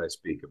Tia's that I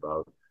speak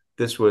about,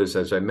 this was,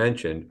 as I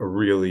mentioned, a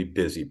really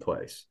busy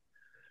place,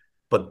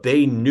 but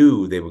they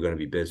knew they were going to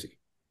be busy,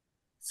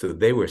 so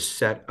they were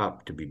set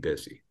up to be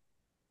busy.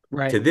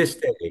 Right. To this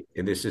day,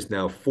 and this is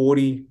now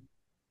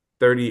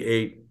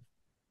 38.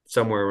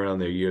 Somewhere around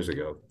there years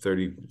ago,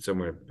 30,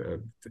 somewhere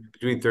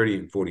between 30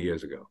 and 40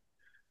 years ago.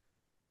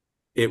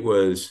 It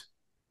was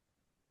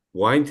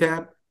Wine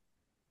Tap,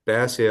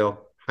 Bass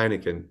Ale,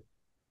 Heineken,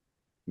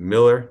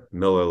 Miller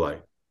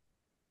Lite. Let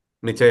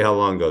me tell you how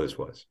long ago this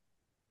was.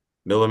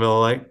 Miller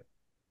Lite,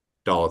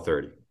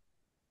 $1.30.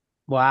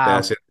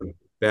 Wow.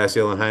 Bass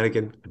Ale and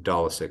Heineken,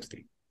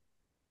 $1.60.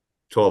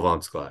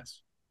 12-ounce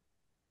glass.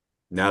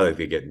 Now that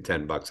they're getting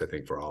 $10, I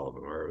think, for all of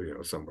them,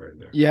 or somewhere in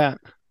there. Yeah.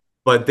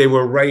 But they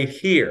were right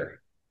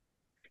here,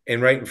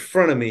 and right in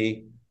front of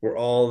me were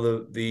all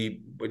the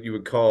what you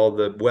would call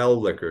the well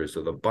liquors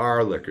or the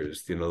bar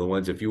liquors. The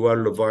ones, if you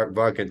ordered a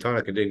vodka and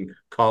tonic and didn't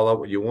call out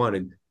what you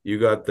wanted, you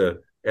got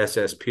the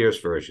SS Pierce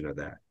version of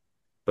that.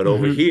 But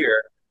over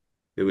here,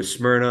 it was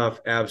Smirnoff,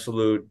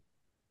 Absolute,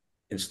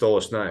 and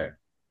Stolichnaya.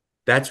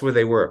 That's where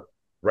they were,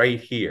 right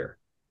here.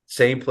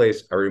 Same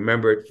place. I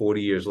remember it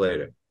 40 years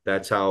later.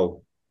 That's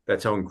how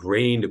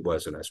ingrained it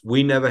was in us.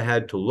 We never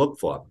had to look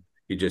for them.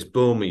 You just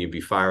boom and you'd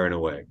be firing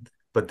away.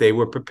 But they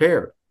were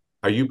prepared.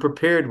 Are you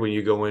prepared when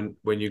you go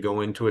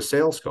into a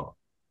sales call?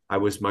 I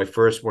was one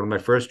of my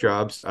first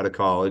jobs out of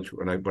college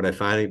when I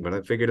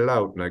figured it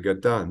out and I got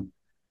done.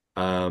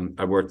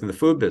 I worked in the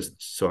food business.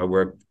 So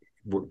I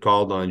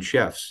called on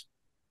chefs.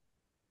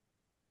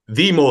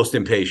 The most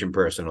impatient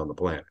person on the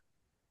planet,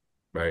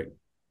 right?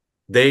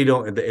 They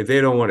don't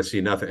want to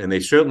see nothing, and they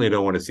certainly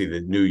don't want to see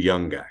the new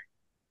young guy.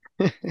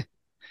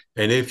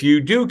 And if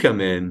you do come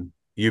in,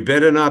 you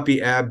better not be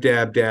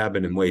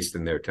dabbing and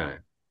wasting their time.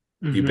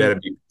 You better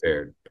be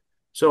prepared.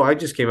 So I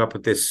just came up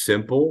with this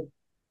simple.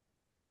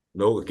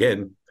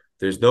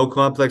 There's no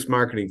complex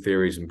marketing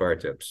theories and bar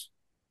tips.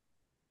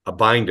 A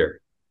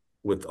binder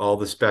with all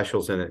the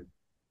specials in it,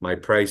 my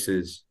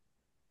prices.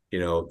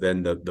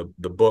 Then the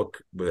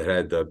book that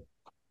had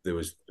there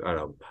was, I don't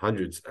know,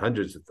 hundreds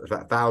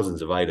of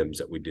thousands of items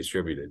that we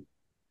distributed.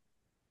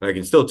 And I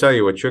can still tell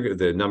you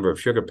the number of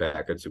sugar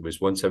packets. It was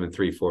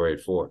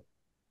 173484.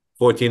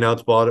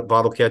 14-ounce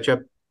bottle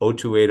ketchup,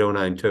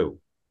 028092.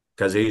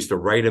 Because I used to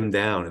write them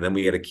down, and then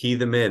we had to key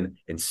them in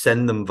and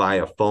send them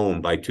via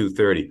phone by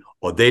 2:30,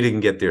 or they didn't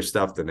get their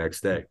stuff the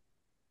next day.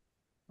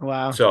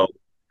 Wow. So,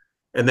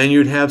 and then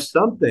you'd have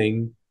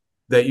something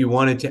that you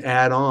wanted to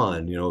add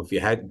on, if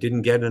you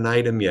didn't get an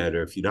item yet,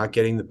 or if you're not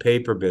getting the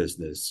paper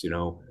business, can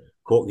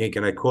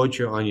I quote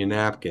you on your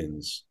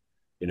napkins,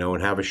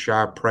 and have a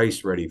sharp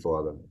price ready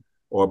for them,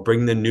 or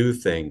bring the new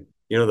thing,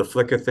 the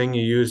flicker thing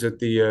you use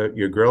at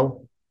your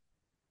grill.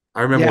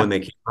 I remember when they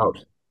came out,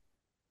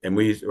 and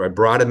I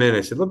brought them in.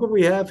 I said, look what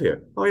we have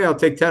here. Oh yeah, I'll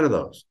take 10 of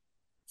those.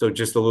 So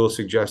just a little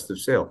suggestive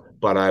sale,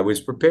 but I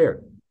was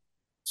prepared.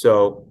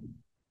 So,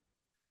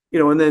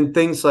 and then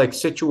things like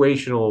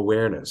situational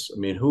awareness. I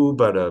mean, if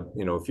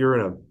you're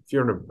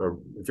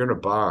in a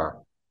bar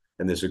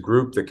and there's a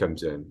group that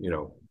comes in,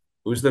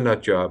 who's the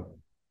nut job?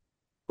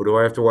 Who do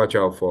I have to watch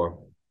out for?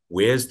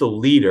 Where's the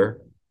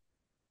leader?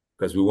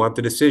 Because we want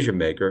the decision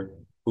maker.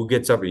 Who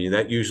gets up? And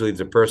that usually is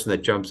the person that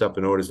jumps up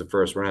and orders the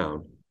first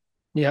round.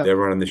 Yeah, they're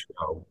running the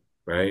show,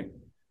 right?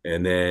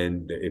 And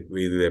then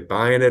either they're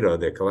buying it or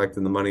they're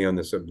collecting the money on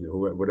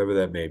whatever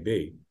that may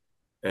be.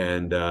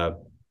 And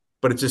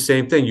but it's the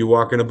same thing. You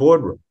walk in a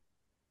boardroom.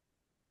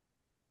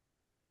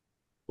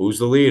 Who's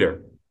the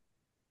leader?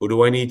 Who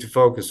do I need to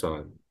focus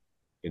on?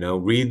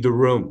 Read the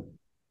room.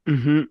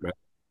 Right?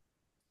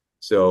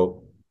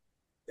 So,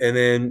 and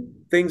then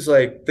things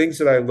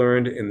that I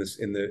learned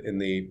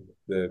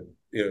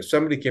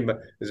somebody came up.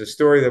 There's a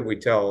story that we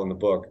tell in the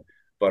book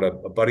about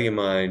a buddy of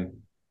mine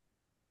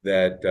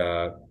that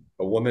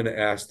a woman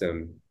asked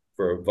him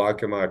for a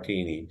vodka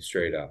martini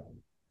straight up.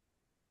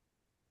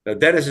 Now,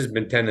 Dennis has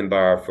been tending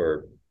bar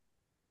for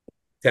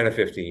 10 or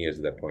 15 years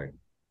at that point.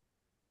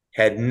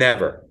 Had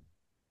never,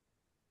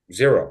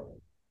 0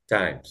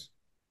 times,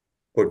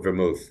 put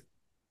vermouth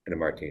in a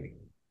martini.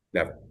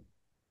 Never.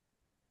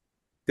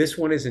 This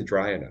one isn't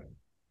dry enough.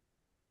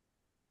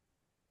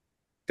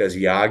 Does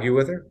he argue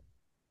with her?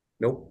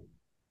 Nope.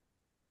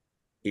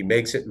 He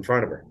makes it in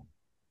front of her.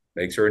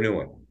 Makes her a new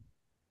one.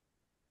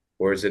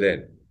 Pours it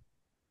in.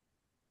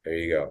 There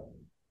you go.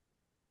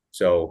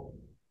 So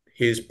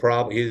his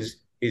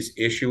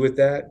issue with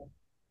that,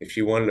 if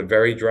she wanted a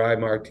very dry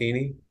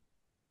martini,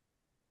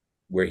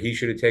 where he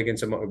should have taken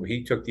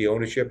he took the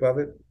ownership of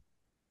it.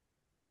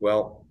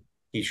 Well,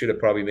 he should have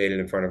probably made it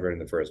in front of her in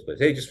the first place.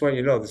 Hey, just want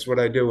you to know, this is what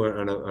I do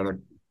on a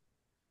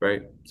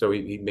right. So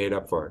he made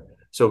up for it.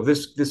 So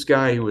this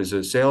guy who was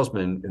a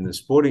salesman in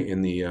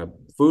the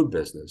food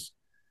business,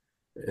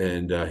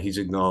 and he's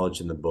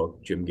acknowledged in the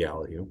book, Jim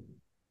Gallagher.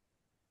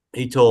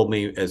 He told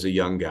me as a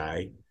young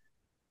guy,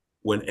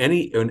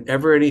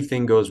 whenever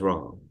anything goes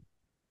wrong,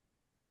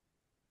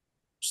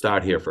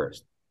 start here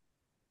first.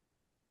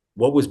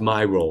 What was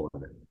my role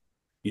in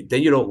it?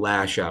 Then you don't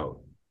lash out.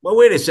 Well,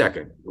 wait a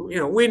second.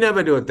 We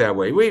never do it that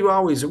way. We're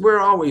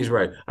always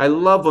right. I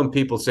love when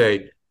people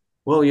say,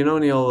 well,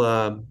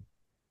 Neil,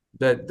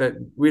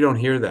 that we don't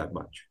hear that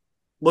much.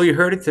 Well, you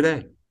heard it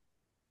today.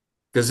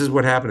 This is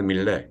what happened to me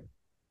today.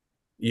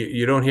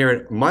 You don't hear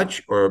it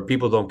much, or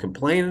people don't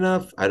complain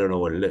enough. I don't know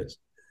what it is.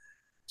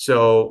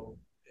 So,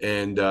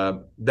 and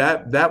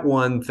that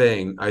one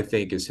thing I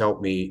think has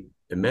helped me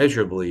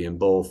immeasurably in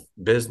both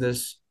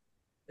business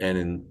and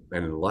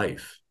in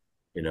life.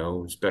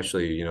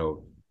 Especially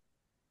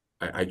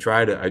I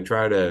try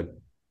to,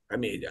 I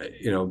mean,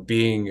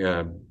 being,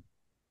 I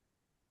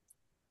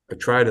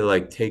try to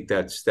like take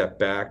that step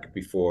back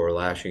before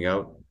lashing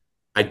out.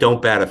 I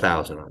don't bat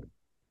 1,000 on it.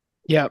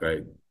 Yeah.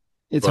 Right.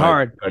 It's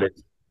hard.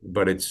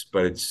 But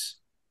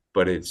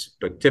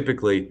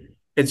typically,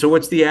 and so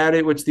what's the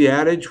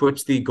adage?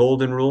 What's the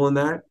golden rule in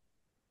that?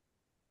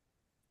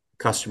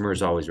 Customer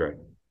is always right.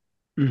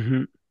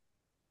 Mm-hmm.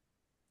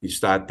 You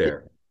start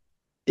there.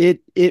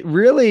 It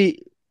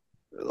really,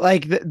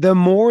 like, the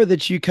more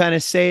that you kind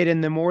of say it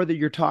and the more that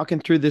you're talking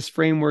through this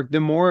framework, the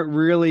more it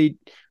really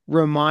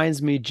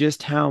reminds me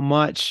just how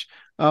much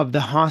of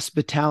the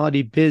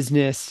hospitality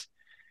business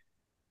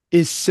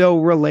is so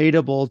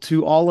relatable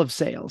to all of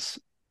sales,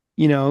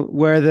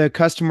 where the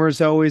customer is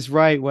always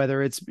right,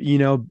 whether it's,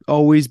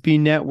 always be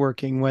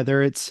networking,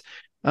 whether it's,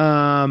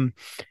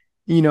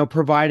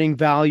 providing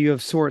value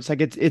of sorts.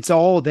 Like it's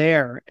all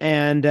there.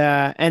 And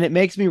it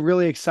makes me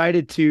really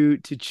excited to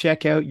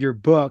check out your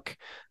book,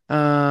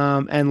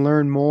 and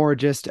learn more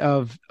just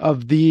of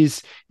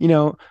these,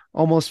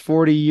 almost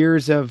 40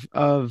 years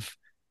of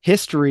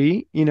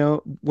history,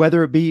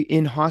 whether it be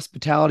in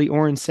hospitality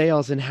or in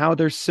sales, and how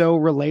they're so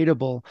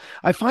relatable.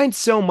 I find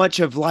so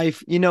much of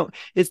life,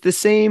 it's the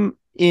same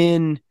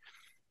I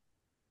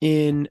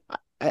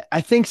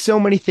think so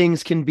many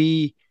things can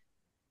be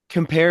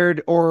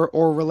compared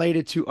or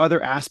related to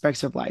other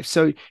aspects of life.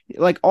 So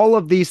like all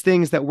of these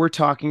things that we're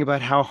talking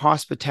about, how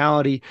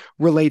hospitality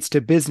relates to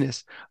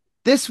business,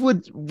 this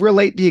would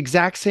relate the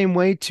exact same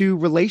way to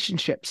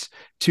relationships,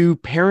 to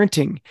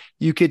parenting.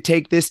 You could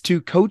take this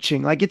to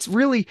coaching. Like it's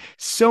really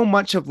so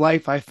much of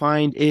life I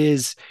find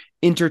is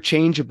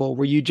interchangeable,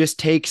 where you just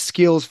take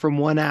skills from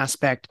one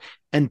aspect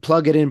and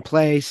plug it in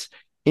place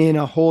in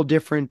a whole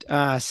different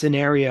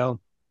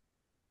scenario.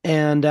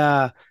 And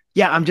I'm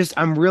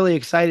really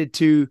excited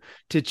to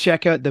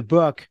check out the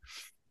book.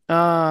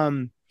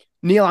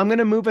 Neil, I'm going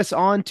to move us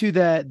on to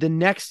the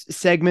next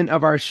segment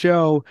of our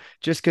show,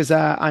 just because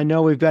I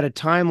know we've got a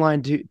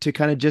timeline to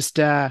kind of just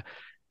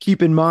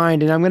keep in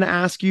mind. And I'm going to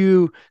ask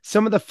you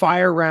some of the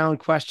fire round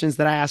questions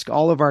that I ask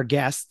all of our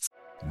guests.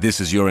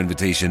 This is your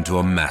invitation to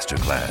a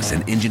masterclass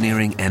in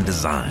engineering and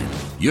design.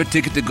 Your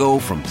ticket to go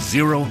from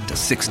 0 to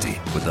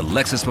 60 with the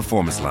Lexus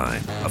Performance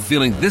Line. A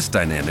feeling this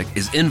dynamic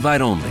is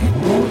invite only.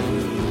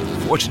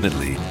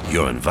 Fortunately,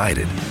 you're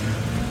invited.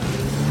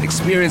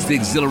 Experience the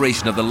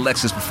exhilaration of the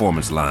Lexus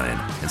Performance Line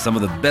and some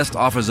of the best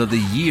offers of the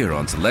year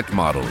on select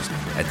models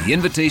at the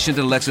Invitation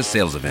to Lexus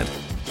sales event,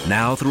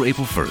 now through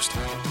April 1st.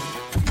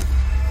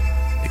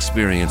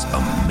 Experience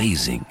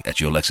amazing at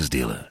your Lexus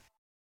dealer.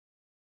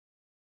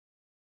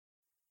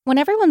 When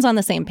everyone's on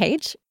the same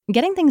page,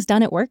 getting things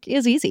done at work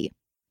is easy.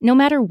 No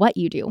matter what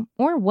you do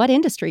or what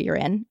industry you're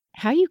in,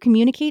 how you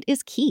communicate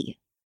is key.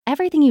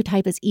 Everything you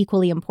type is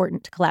equally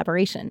important to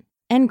collaboration,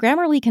 and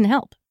Grammarly can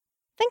help.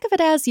 Think of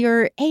it as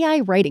your AI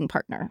writing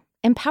partner,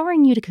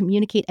 empowering you to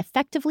communicate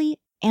effectively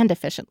and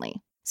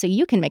efficiently, so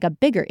you can make a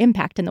bigger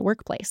impact in the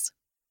workplace.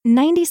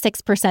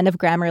 96% of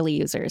Grammarly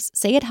users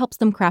say it helps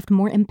them craft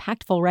more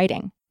impactful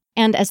writing.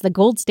 And as the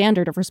gold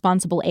standard of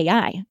responsible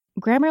AI,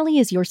 Grammarly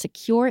is your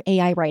secure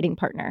AI writing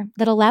partner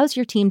that allows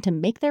your team to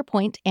make their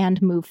point and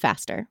move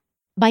faster.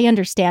 By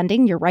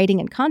understanding your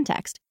writing and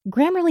context,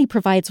 Grammarly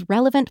provides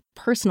relevant,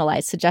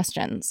 personalized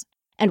suggestions.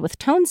 And with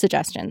tone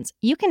suggestions,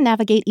 you can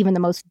navigate even the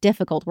most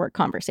difficult work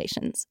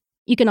conversations.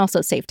 You can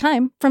also save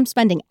time from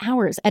spending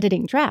hours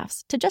editing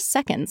drafts to just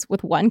seconds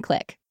with one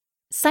click.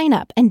 Sign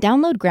up and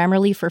download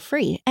Grammarly for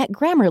free at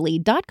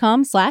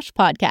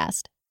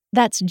Grammarly.com/podcast.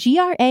 That's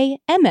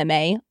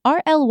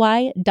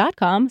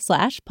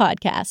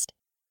GRAMMARLY.com/podcast.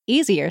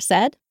 Easier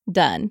said,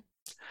 done.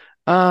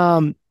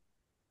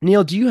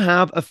 Neil, do you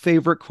have a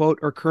favorite quote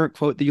or current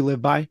quote that you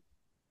live by?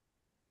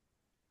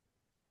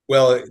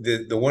 Well,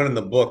 the one in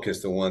the book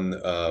is the one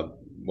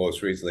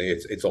most recently.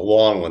 It's a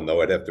long one,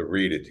 though. I'd have to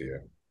read it to you.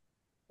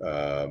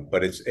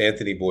 But it's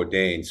Anthony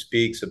Bourdain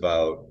speaks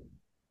about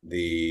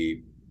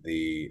the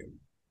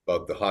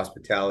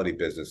hospitality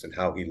business and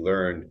how he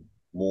learned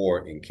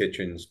more in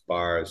kitchens,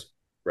 bars,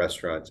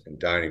 restaurants, and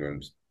dining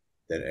rooms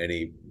than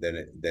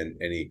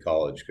any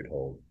college could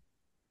hold.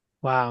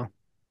 Wow.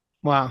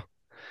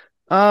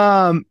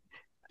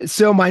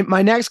 So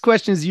my next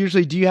question is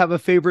usually, do you have a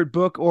favorite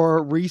book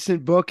or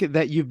recent book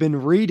that you've been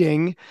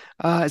reading?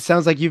 It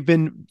sounds like you've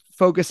been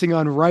focusing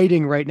on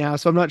writing right now,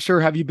 so I'm not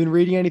sure. Have you been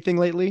reading anything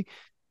lately?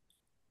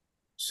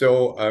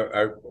 So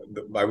I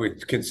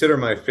would consider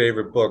my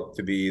favorite book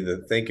to be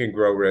the Think and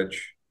Grow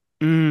Rich.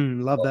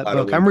 Love that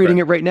book. I'm reading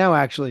it right now,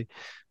 actually.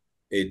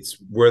 It's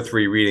worth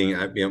rereading.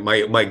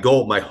 My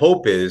goal, my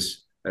hope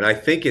is, and I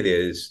think it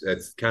is,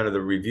 that's kind of the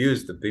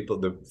reviews,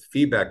 the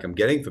feedback I'm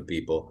getting from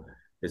people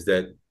is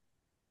that,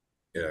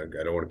 I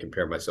don't want to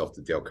compare myself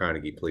to Dale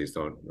Carnegie. Please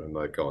don't. I'm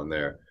not going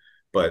there.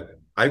 But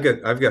I've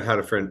got How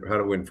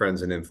to Win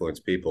Friends and Influence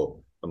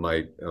People on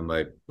my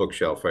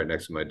bookshelf right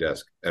next to my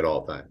desk at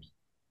all times.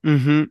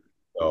 Mm-hmm.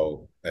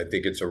 So I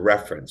think it's a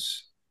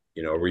reference,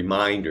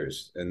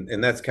 reminders,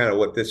 and that's kind of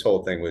what this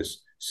whole thing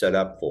was set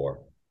up for.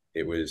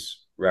 It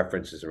was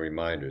references and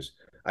reminders.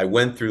 I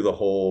went through the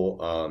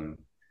whole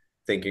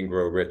Think and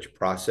Grow Rich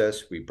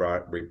process. We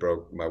broke,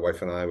 my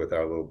wife and I, with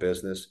our little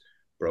business,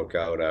 broke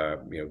out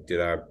did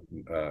our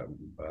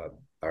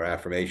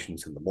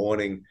affirmations in the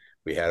morning.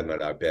 We had them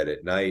at our bed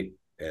at night,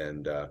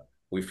 and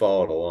we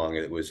followed along.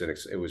 It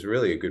was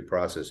really a good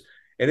process,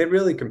 and it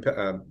really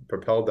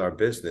propelled our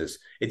business.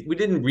 We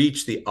didn't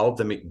reach the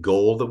ultimate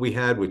goal that we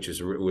had, which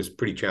was a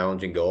pretty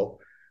challenging goal,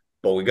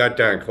 but we got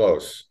darn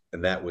close,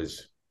 and that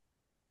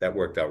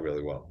worked out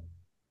really well.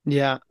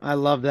 Yeah, I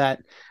love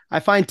that. I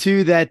find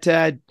too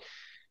that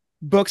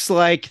books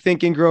like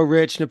Think and Grow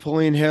Rich,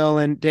 Napoleon Hill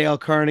and Dale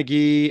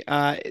Carnegie,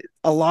 a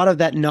lot of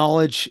that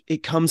knowledge,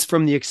 it comes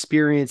from the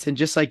experience. And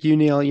just like you,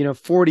 Neil,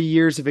 40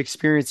 years of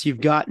experience,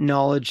 you've got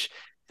knowledge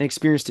and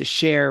experience to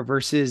share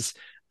versus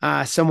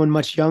someone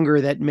much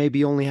younger that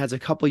maybe only has a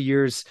couple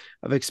years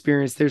of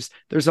experience.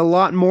 There's a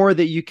lot more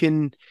that you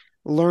can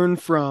learn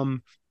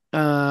from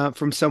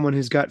someone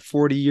who's got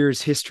 40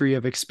 years history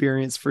of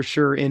experience, for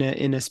sure,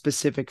 in a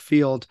specific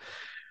field.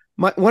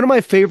 One of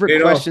my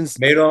favorite questions.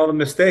 Made all the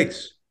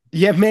mistakes.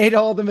 Yeah, made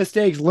all the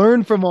mistakes.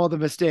 Learn from all the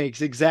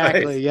mistakes.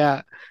 Exactly.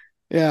 Nice.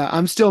 Yeah.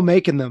 I'm still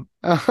making them.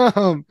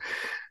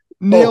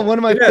 Neil, one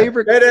of my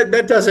favorite.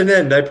 That doesn't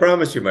end. I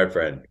promise you, my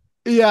friend.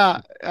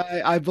 Yeah,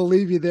 I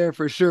believe you there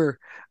for sure.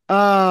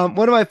 One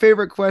of my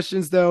favorite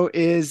questions, though,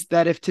 is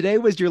that if today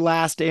was your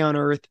last day on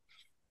Earth,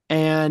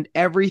 and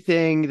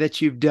everything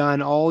that you've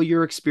done, all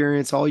your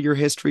experience, all your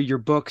history, your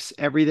books,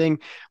 everything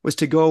was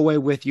to go away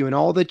with you, and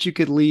all that you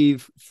could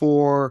leave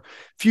for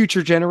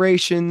future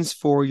generations,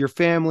 for your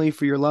family,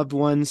 for your loved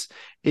ones,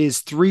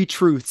 is 3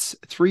 truths,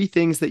 3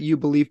 things that you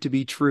believe to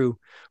be true.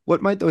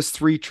 What might those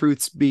 3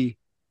 truths be?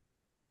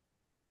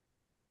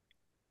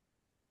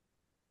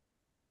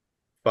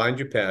 Find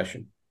your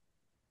passion.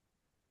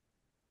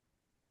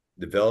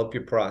 Develop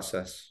your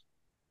process.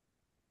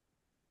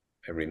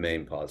 And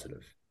remain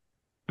positive.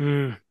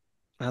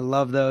 I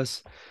love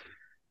those.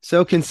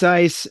 So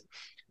concise.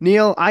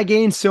 Neil, I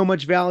gained so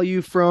much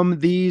value from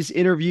these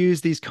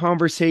interviews, these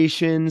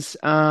conversations.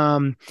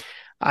 I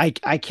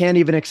can't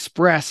even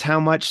express how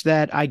much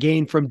that I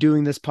gained from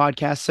doing this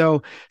podcast.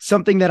 So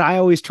something that I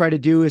always try to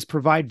do is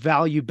provide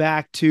value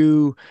back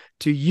to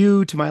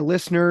you, to my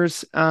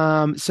listeners.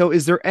 So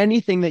is there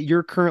anything that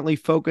you're currently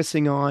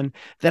focusing on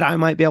that I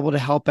might be able to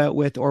help out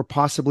with, or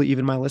possibly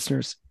even my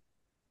listeners?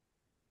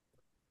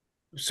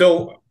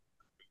 So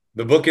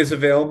the book is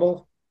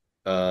available.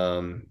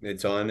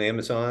 It's on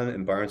Amazon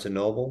and Barnes &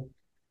 Noble.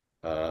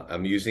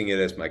 I'm using it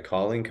as my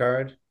calling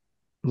card.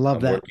 Love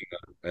that.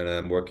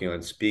 I'm working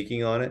on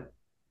speaking on it.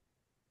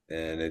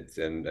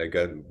 And I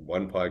got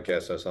one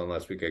podcast I was on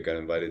last week. I got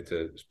invited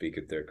to speak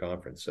at their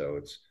conference. So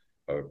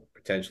or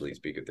potentially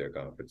speak at their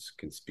conference,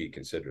 can be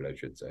considered, I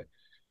should say.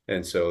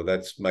 And so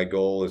that's my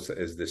goal is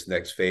this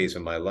next phase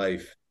of my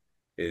life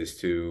is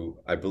to,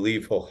 I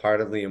believe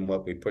wholeheartedly in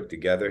what we put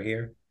together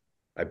here.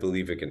 I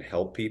believe it can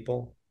help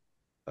people.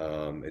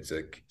 It's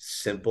a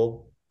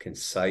simple,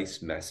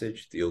 concise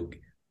message.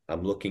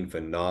 I'm looking for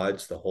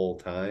nods the whole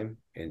time,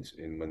 and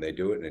when they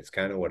do it, and it's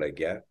kind of what I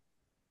get.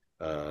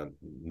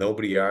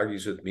 Nobody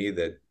argues with me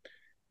that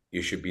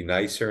you should be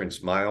nicer and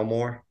smile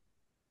more,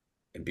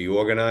 and be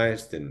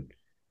organized and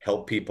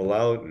help people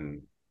out,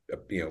 and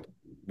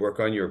work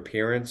on your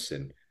appearance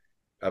and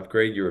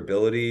upgrade your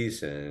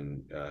abilities,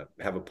 and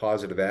have a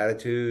positive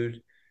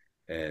attitude.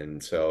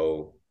 And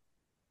so,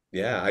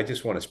 yeah, I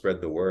just want to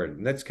spread the word.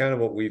 And that's kind of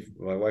what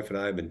my wife and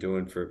I have been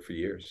doing for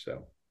years.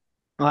 So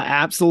I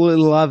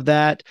absolutely love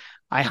that.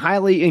 I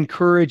highly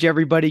encourage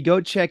everybody,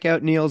 go check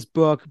out Neil's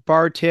book,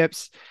 Bar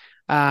Tips.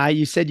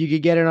 You said you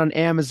could get it on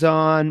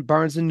Amazon,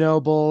 Barnes &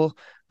 Noble.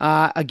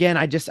 Again,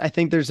 I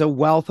think there's a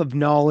wealth of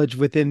knowledge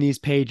within these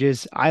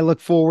pages. I look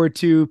forward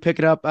to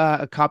picking up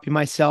a copy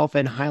myself,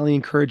 and highly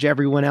encourage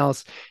everyone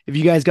else. If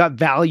you guys got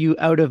value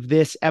out of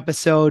this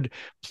episode,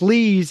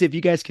 please, if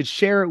you guys could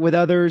share it with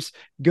others,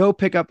 go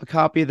pick up a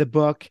copy of the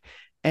book.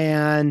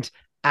 And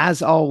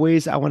as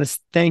always, I want to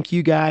thank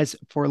you guys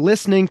for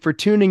listening, for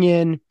tuning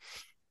in.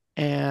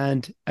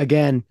 And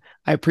again,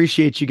 I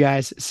appreciate you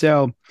guys.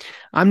 So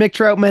I'm Nick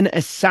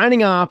Troutman,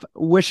 signing off,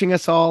 wishing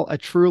us all a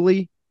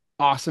truly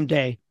awesome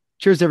day.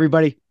 Cheers,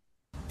 everybody.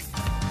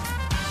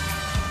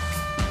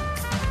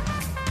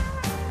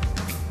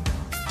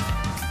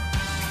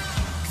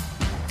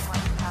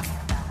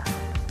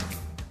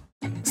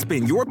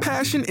 Spin your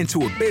passion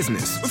into a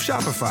business with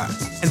Shopify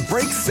and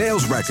break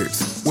sales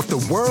records with the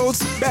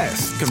world's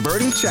best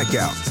converting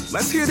checkout.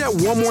 Let's hear that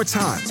one more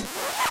time.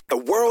 The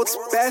world's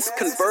best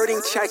converting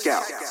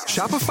checkout.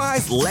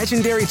 Shopify's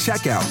legendary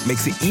checkout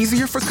makes it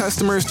easier for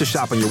customers to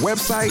shop on your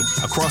website,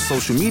 across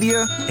social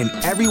media, and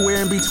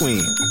everywhere in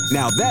between.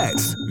 Now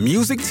that's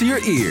music to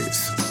your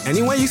ears.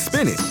 Any way you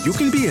spin it, you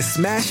can be a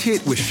smash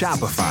hit with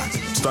Shopify.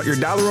 Start your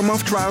 $1 a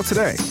month trial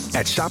today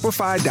at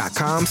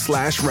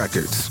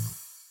shopify.com/records.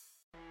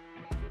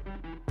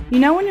 You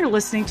know when you're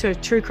listening to a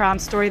true crime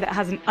story that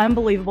has an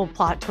unbelievable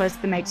plot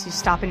twist that makes you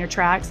stop in your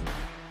tracks?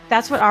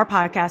 That's what our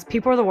podcast,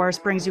 People Are the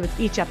Worst, brings you with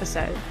each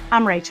episode.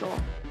 I'm Rachel.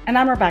 And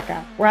I'm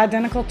Rebecca. We're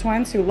identical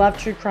twins who love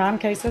true crime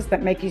cases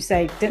that make you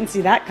say, didn't see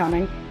that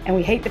coming, and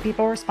we hate the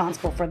people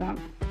responsible for them.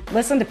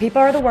 Listen to People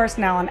Are the Worst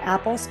now on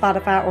Apple,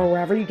 Spotify, or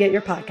wherever you get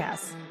your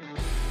podcasts.